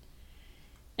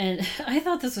 And I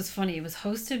thought this was funny. It was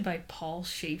hosted by Paul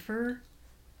Schaefer.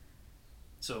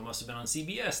 So it must have been on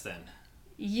CBS then.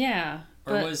 Yeah.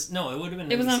 Or it would have been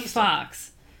NBC. It was on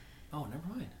Fox. Oh, never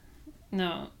mind.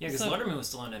 No. Yeah, because Letterman was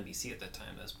still on NBC at that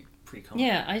time. That's pre-COVID.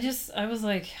 Yeah, I was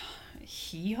like,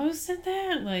 he hosted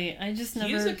that? Like, I just never...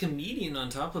 He is a comedian on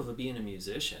top of being a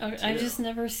musician, I've just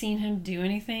never seen him do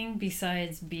anything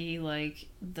besides be, like,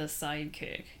 the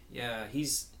sidekick. Yeah,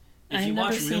 if you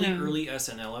watch really early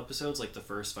SNL episodes, like the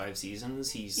first 5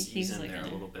 seasons, he's in there a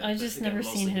little bit. I just never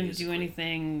seen him do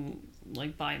anything,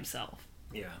 like, by himself.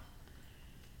 Yeah.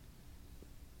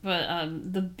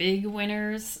 But the big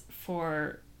winners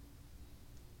for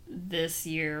this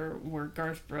year were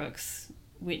Garth Brooks,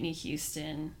 Whitney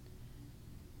Houston,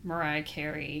 Mariah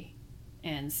Carey,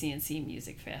 and CNC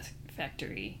Music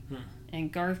Factory.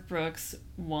 And Garth Brooks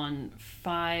won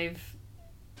 5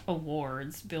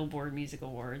 awards, Billboard Music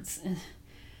Awards,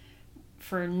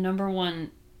 for number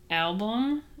 1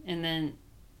 album, and then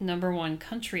number 1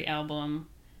 country album,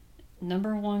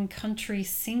 number 1 country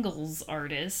singles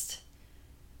artist,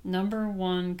 number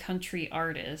 1 country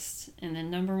artist, and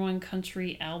then number 1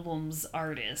 country albums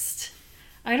artist.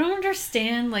 I don't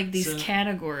understand, like, these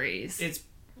categories. It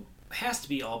has to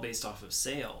be all based off of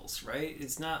sales, right?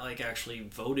 It's not, like, actually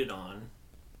voted on.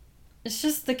 It's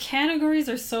just the categories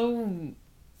are so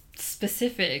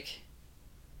specific.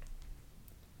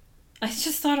 I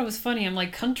just thought it was funny. I'm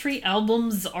like, country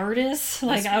albums artist,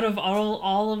 like, out of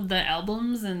all of the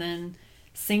albums, and then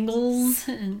singles.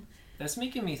 And that's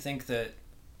making me think that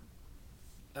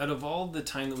out of all the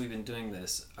time that we've been doing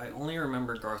this, I only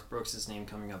remember Garth Brooks' name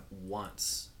coming up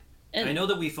once. And I know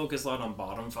that we focus a lot on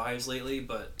bottom 5s lately,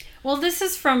 but... Well, this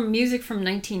is from music from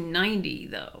 1990,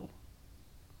 though.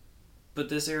 But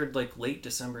this aired, like, late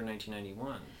December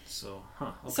 1991, so,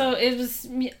 Okay. So it was...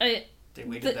 they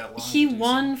waited that long. He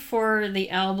won for the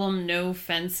album No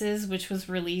Fences, which was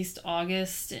released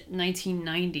August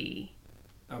 1990.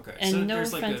 Okay, and so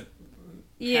there's, like, a... half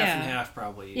and half,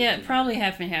 probably. Yeah, probably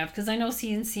half and half, because I know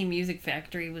CNC Music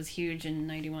Factory was huge in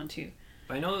 91 too.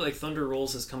 But I know that, like, Thunder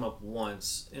Rolls has come up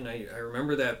once, and I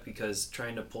remember that because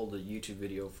trying to pull the YouTube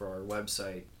video for our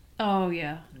website. Oh,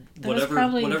 yeah.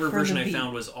 Whatever version I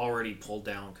found was already pulled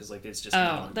down, because, like, it's just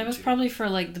not on that YouTube. Was probably for,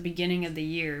 like, the beginning of the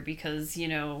year, because, you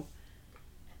know,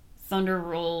 Thunder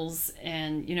Rolls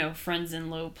and, you know, Friends in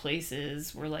Low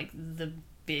Places were, like, the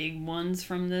big ones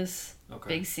from this,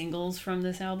 big singles from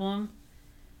this album.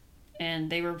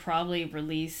 And they were probably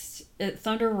released...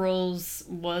 Thunder Rolls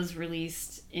was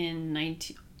released in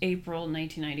April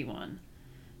 1991.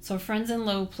 So Friends in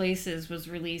Low Places was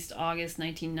released August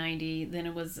 1990. Then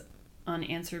it was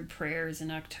Unanswered Prayers in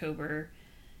October.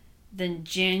 Then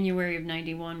January of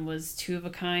 91 was Two of a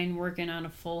Kind, Working on a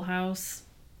Full House.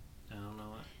 I don't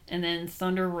know it. And then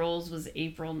Thunder Rolls was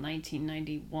April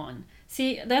 1991.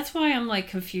 See, that's why I'm, like,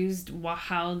 confused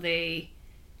how they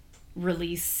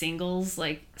release singles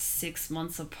like 6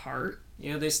 months apart.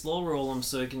 Yeah, they slow roll them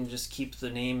so it can just keep the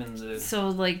name in the... So,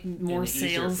 like, more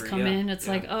sales come in. It's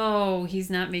like, oh, he's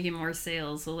not making more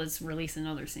sales, so let's release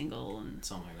another single. And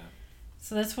something like that.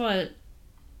 So that's what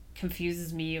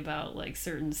confuses me about, like,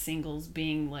 certain singles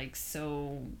being, like,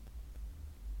 so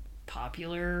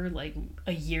popular, like,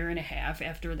 a year and a half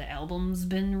after the album's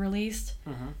been released.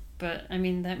 Mm-hmm. But, I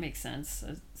mean, that makes sense.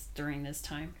 It's during this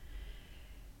time.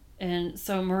 And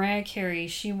so Mariah Carey,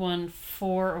 she won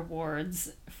 4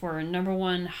 awards for number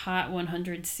 1 Hot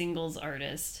 100 Singles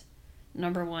Artist,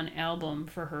 number 1 album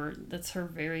for her. That's her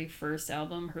very first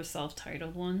album, her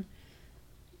self-titled one.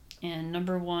 And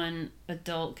number 1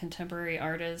 Adult Contemporary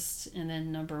Artist, and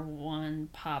then number 1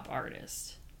 Pop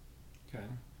Artist. Okay.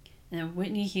 And then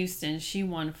Whitney Houston, she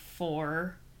won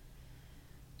 4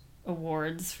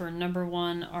 awards for number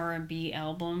 1 R&B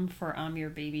album for I'm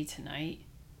Your Baby Tonight,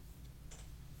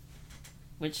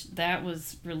 which that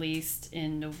was released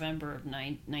in November of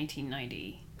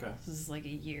 1990. Okay. This is like a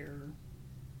year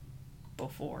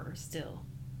before still.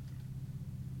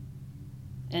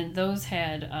 And those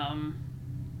had,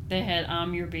 they had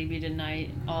I'm Your Baby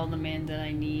Tonight, All the Man That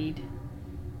I Need,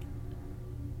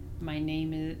 My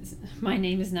Name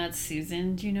Is Not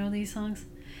Susan. Do you know these songs?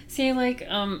 See, like,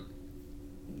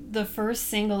 the first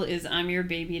single is I'm Your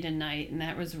Baby Tonight, and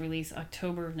that was released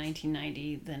October of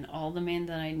 1990. Then All the Man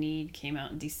That I Need came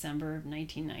out in December of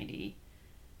 1990.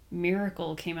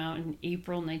 Miracle came out in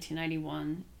April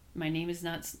 1991. My Name Is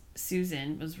Not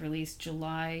Susan was released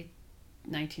July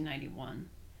 1991.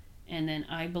 And then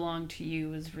I Belong to You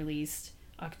was released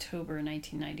October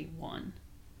 1991.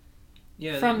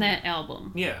 Yeah. From that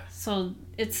album. Yeah. So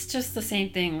it's just the same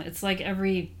thing. It's like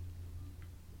every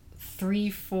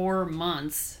 3-4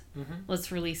 months,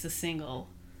 let's release a single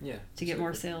to get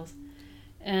more sales.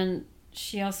 And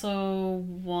she also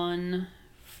won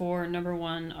for number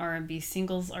 1 R&B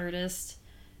Singles Artist,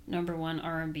 number 1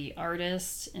 R&B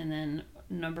Artist, and then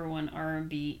number 1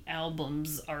 R&B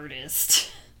Albums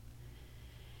Artist.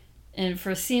 And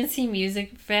for CNC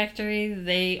Music Factory,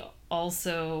 they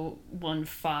also won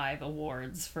 5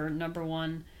 awards for number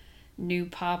 1 New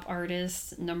Pop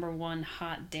Artist, number 1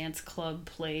 Hot Dance Club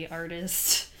Play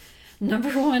Artist, number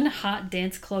 1 Hot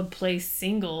Dance Club Play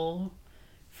Single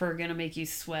for Gonna Make You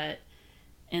Sweat,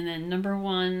 and then number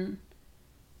 1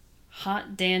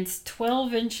 Hot Dance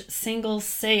 12-inch Single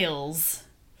Sales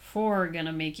for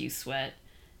Gonna Make You Sweat,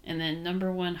 and then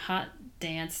number 1 Hot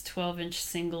Dance 12-inch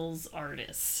Singles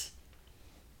Artist.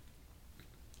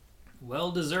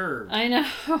 Well deserved. I know.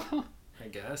 I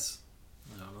guess.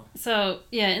 I don't know. So,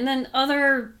 yeah, and then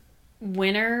other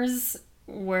winners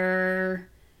were,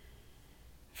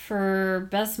 for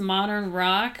Best Modern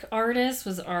Rock Artist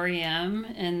was R.E.M.,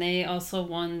 and they also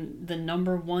won the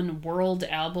number 1 world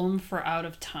album for Out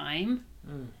of Time.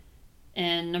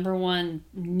 And number 1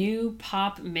 New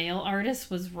Pop Male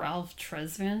Artist was Ralph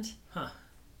Tresvant. Huh.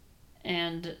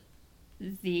 And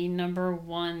the number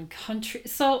 1 country...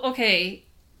 So, okay,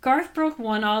 Garth Brooks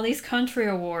won all these country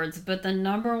awards, but the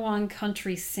number 1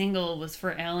 country single was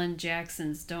for Alan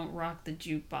Jackson's Don't Rock the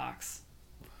Jukebox.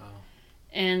 Wow.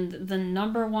 And the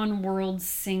number 1 world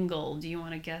single, do you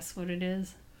want to guess what it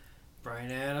is?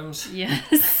 Bryan Adams?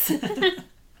 Yes.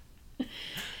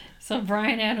 So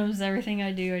Bryan Adams, Everything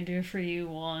I Do For You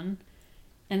won.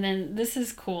 And then this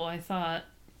is cool, I thought.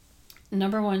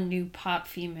 Number 1 new pop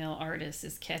female artist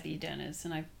is Kathy Dennis,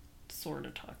 and I've sort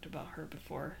of talked about her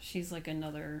before. She's like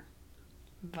another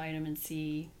vitamin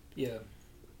C. Yeah.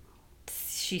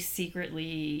 She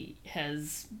secretly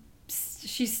has...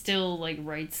 She still like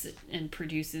writes and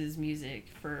produces music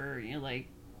for, you know, like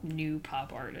new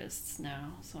pop artists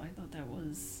now. So I thought that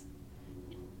was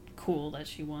cool that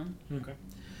she won. Okay.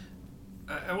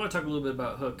 I want to talk a little bit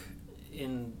about Hook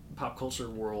in pop culture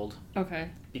world. Okay.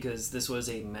 Because this was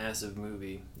a massive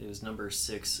movie. It was number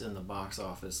 6 in the box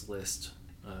office list.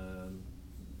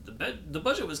 The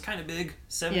budget was kind of big,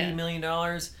 $70 million,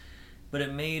 but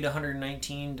it made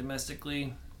 119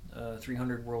 domestically,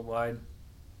 300 worldwide.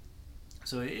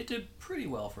 So it did pretty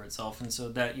well for itself, and so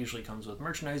that usually comes with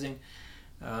merchandising.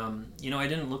 I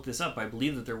didn't look this up. I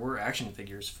believe that there were action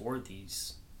figures for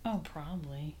these. Oh,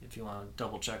 probably. If you want to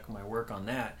double check my work on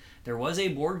that. There was a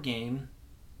board game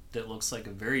that looks like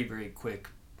a very, very quick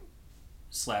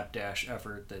slapdash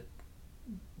effort that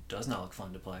does not look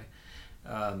fun to play.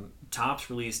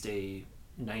 Topps released a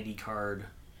 90 card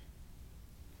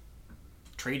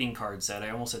trading card set. I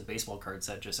almost said baseball card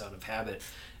set just out of habit,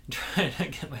 trying to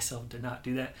get myself to not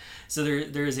do that. So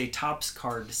there is a Topps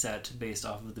card set based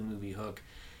off of the movie Hook,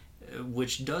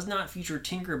 which does not feature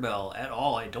Tinkerbell at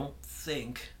all, I don't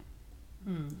think.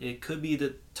 It could be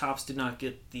that Topps did not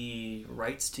get the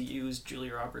rights to use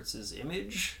Julia Roberts'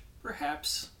 image,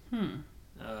 perhaps.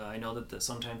 I know that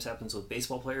sometimes happens with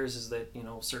baseball players, is that,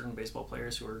 certain baseball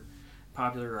players who are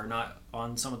popular are not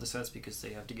on some of the sets because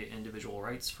they have to get individual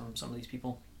rights from some of these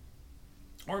people.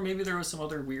 Or maybe there was some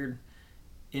other weird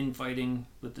infighting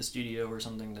with the studio or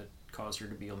something that caused her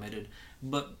to be omitted.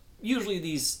 But usually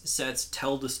these sets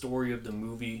tell the story of the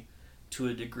movie to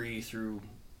a degree through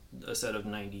a set of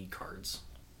 90 cards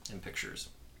and pictures.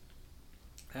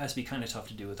 It has to be kind of tough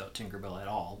to do without Tinkerbell at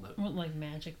all. But What, like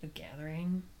Magic the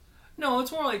Gathering? no,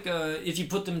 it's more like if you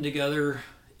put them together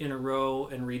in a row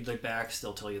and read the backs,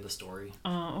 they'll tell you the story.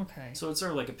 Oh, okay. So it's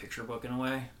sort of like a picture book in a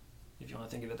way, if you want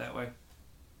to think of it that way.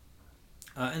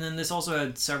 And then this also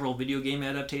had several video game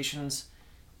adaptations.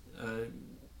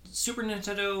 Super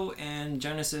Nintendo and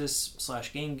Genesis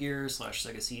 / Game Gear /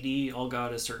 Sega CD all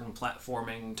got a certain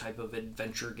platforming type of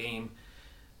adventure game.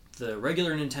 The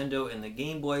regular Nintendo and the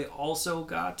Game Boy also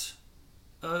got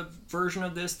a version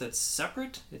of this that's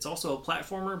separate. It's also a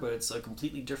platformer, but it's a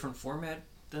completely different format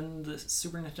than the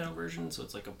Super Nintendo version, so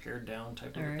it's like a pared down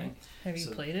type of thing. Have you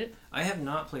played it? I have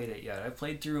not played it yet. I've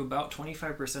played through about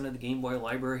 25% of the Game Boy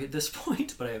library at this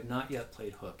point, but I have not yet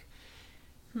played Hook.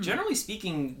 Generally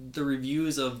speaking, the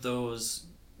reviews of those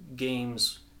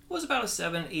games was about a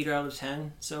 7, 8 out of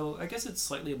 10, so I guess it's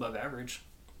slightly above average.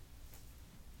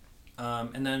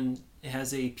 And then it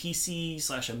has a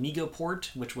PC / Amiga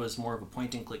port, which was more of a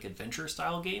point-and-click adventure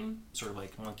style game, sort of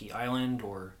like Monkey Island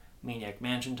or Maniac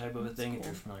Mansion type of a thing, if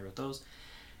you're familiar with those.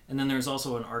 And then there's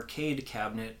also an arcade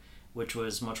cabinet, which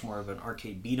was much more of an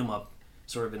arcade beat-em-up,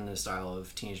 sort of in the style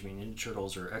of Teenage Mutant Ninja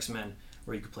Turtles or X-Men,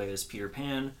 where you could play as Peter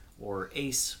Pan, or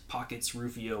Ace, Pockets,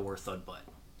 Rufio, or Thudbutt.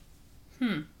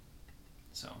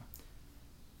 So,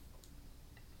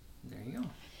 there you go.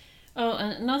 Oh,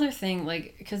 another thing,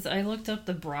 because I looked up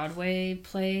the Broadway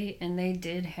play, and they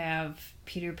did have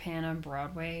Peter Pan on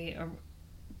Broadway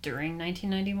during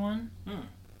 1991.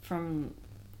 From,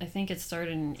 I think it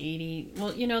started in 80.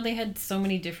 Well, they had so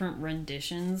many different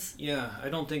renditions. Yeah, I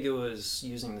don't think it was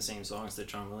using the same songs that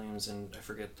John Williams and I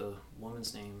forget the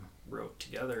woman's name wrote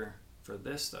together for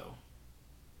this, though.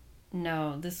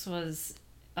 No, this was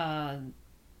the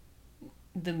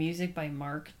music by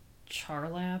Mark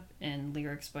Charlap and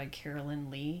lyrics by Carolyn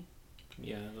Lee.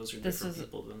 Yeah, those are different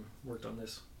people that worked on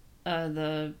this.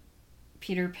 The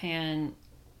Peter Pan,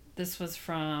 this was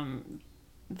from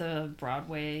the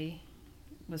Broadway,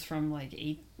 was from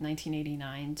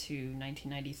 1989 to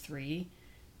 1993,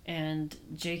 and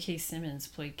J.K. Simmons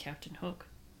played Captain Hook.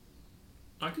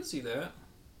 I can see that.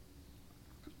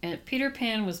 And Peter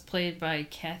Pan was played by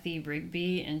Kathy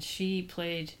Rigby, and she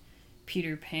played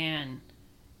Peter Pan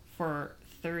for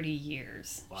 30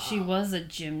 years. Wow. She was a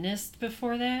gymnast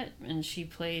before that, and she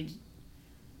played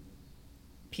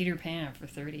Peter Pan for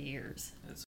 30 years.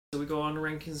 So we go on to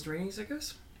rankings and ratings, I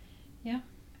guess? Yeah.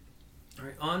 All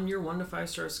right, on your 1 to 5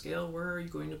 star scale, where are you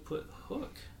going to put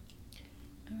Hook?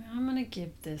 I'm going to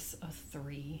give this a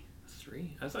 3.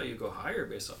 3? I thought you'd go higher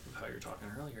based off of how you're talking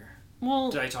earlier.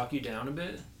 Well, did I talk you down a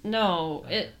bit? No,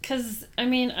 because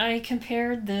I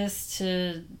compared this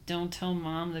to Don't Tell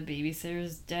Mom the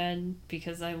Babysitter's Dead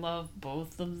because I love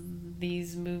both of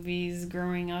these movies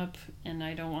growing up, and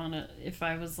I don't want to. If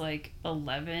I was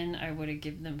 11, I would have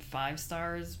given them 5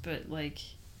 stars, but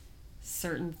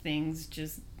certain things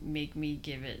just make me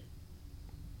give it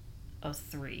a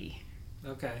 3.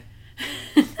 Okay.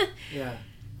 Yeah,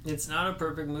 it's not a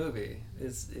perfect movie.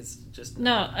 It's just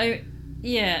I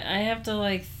have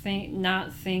to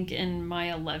not think in my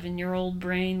 11-year-old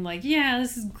brain yeah,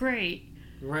 this is great.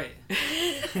 Right.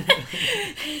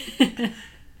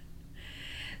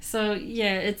 So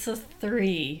yeah, it's a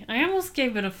 3. I almost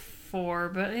gave it a 4,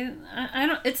 but I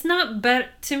don't. It's not better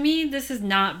to me. This is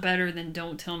not better than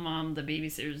Don't Tell Mom the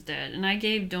Babysitter's Dead, and I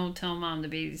gave Don't Tell Mom the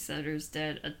Babysitter's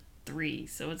Dead a 3.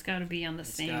 So it's got to be on the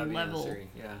same level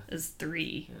as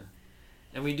 3. Yeah.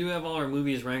 And we do have all our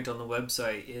movies ranked on the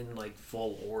website in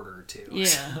full order too. Yeah.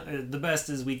 So, the best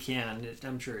as we can.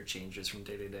 I'm sure it changes from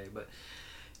day to day, but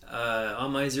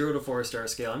on my 0 to 4 star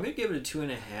scale, I'm gonna give it a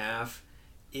 2.5.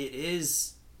 It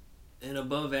is an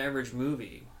above average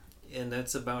movie, and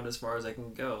that's about as far as I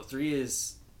can go. 3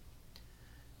 is,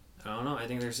 I don't know. I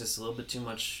think there's just a little bit too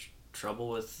much trouble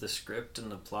with the script and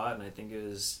the plot, and I think it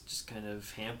was just kind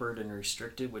of hampered and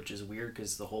restricted, which is weird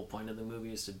because the whole point of the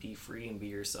movie is to be free and be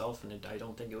yourself, and I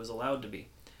don't think it was allowed to be.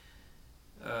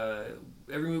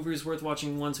 Every movie is worth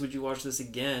watching once. Would you watch this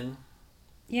again?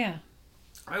 Yeah.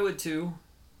 I would too.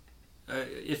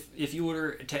 If you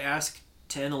were to ask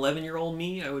 10, 11-year-old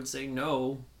me, I would say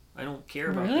no, I don't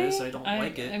care about Really? this. I don't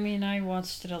like it. I mean, I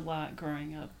watched it a lot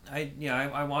growing up.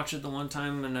 I watched it the one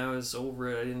time and I was over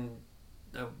it.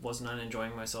 I was not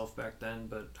enjoying myself back then,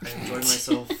 but I enjoy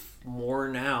myself more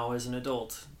now as an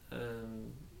adult.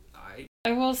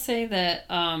 I will say that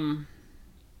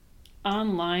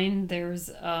online there's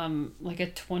like a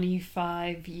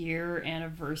 25-year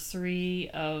anniversary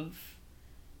of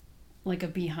like a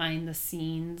behind the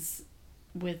scenes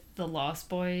with the Lost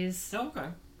Boys. Oh, okay.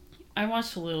 I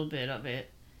watched a little bit of it,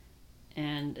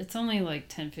 and it's only like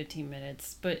 10-15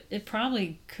 minutes, but it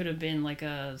probably could have been like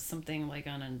something like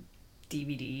on a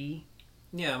DVD.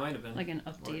 Yeah, it might have been. Like an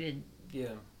updated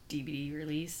DVD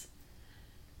release.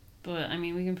 But, I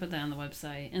mean, we can put that on the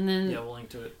website. And then we'll link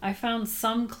to it. I found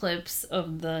some clips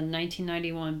of the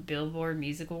 1991 Billboard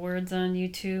Music Awards on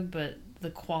YouTube, but the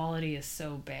quality is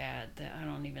so bad that I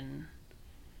don't even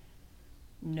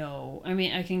know. I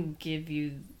mean, I can give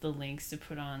you the links to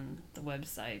put on the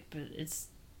website, but it's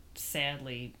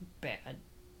sadly bad.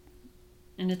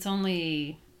 And it's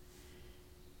only...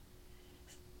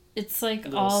 It's like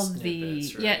little all snippets,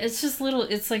 the... right? Yeah, it's just little...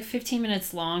 It's like 15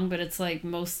 minutes long, but it's like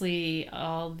mostly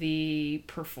all the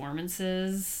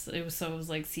performances. It was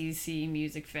like CC,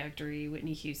 Music Factory,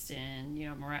 Whitney Houston,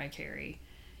 Mariah Carey.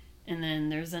 And then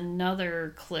there's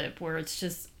another clip where it's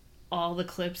just all the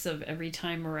clips of every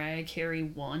time Mariah Carey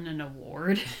won an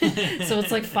award. So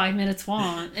it's like 5 minutes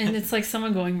long. And it's like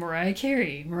someone going, Mariah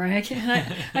Carey, Mariah Carey.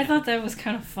 And I thought that was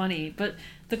kind of funny. But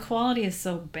the quality is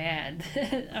so bad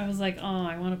that I was like, oh,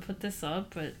 I want to put this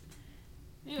up, but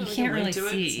you can't really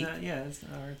see. It's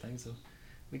not our thing. So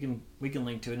we can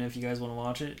link to it. And if you guys want to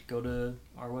watch it, go to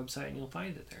our website and you'll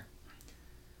find it there.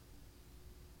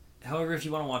 However, if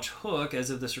you want to watch Hook, as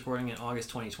of this recording in August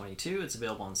 2022, it's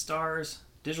available on Starz,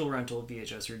 digital rental,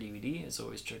 VHS, or DVD. As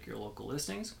always, check your local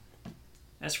listings.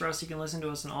 As for us, you can listen to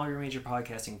us on all your major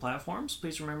podcasting platforms.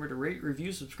 Please remember to rate,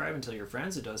 review, subscribe, and tell your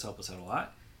friends. It does help us out a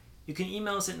lot. You can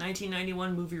email us at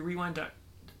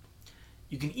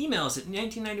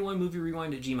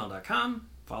 1991movierewind@gmail.com.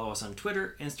 Follow us on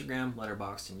Twitter, Instagram,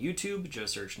 Letterboxd, and YouTube.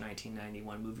 Just search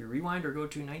 1991 Movie Rewind or go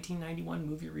to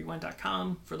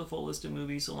 1991movierewind.com for the full list of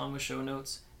movies along with show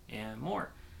notes and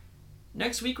more.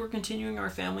 Next week, we're continuing our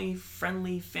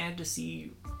family-friendly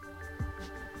fantasy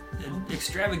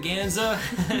extravaganza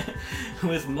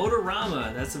with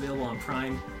Motorama. That's available on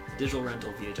Prime, digital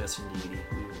rental, VHS, and DVD.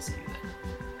 We will see you.